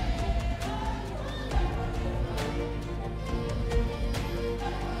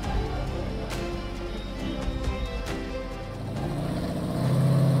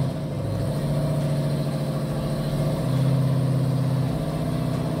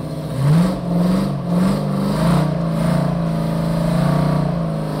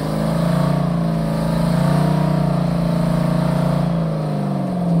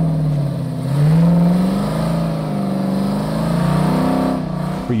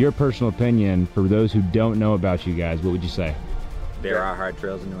 Your personal opinion, for those who don't know about you guys, what would you say? There are hard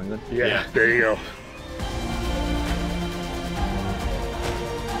trails in New England. Yeah, there you go.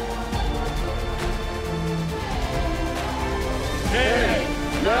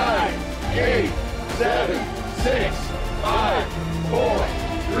 10, 9, 8, 7, 6, 5, 4,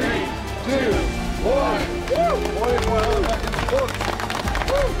 3, 2, 1. Woo! 24 hours back in the books.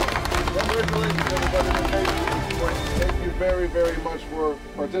 Woo! Congratulations, everybody. Thank you very, very much for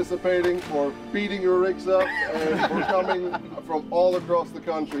participating, for beating your rigs up, and for coming from all across the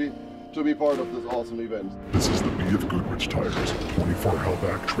country to be part of this awesome event. This is the B.F. Goodrich Tires 24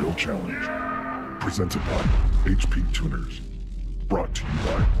 Hellback Trail Challenge, presented by HP Tuners, brought to you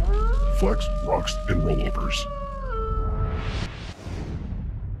by Flex, Rocks, and Rollovers.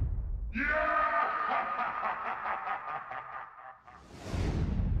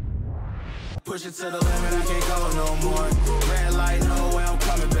 Push it to the limit, I can't go no more.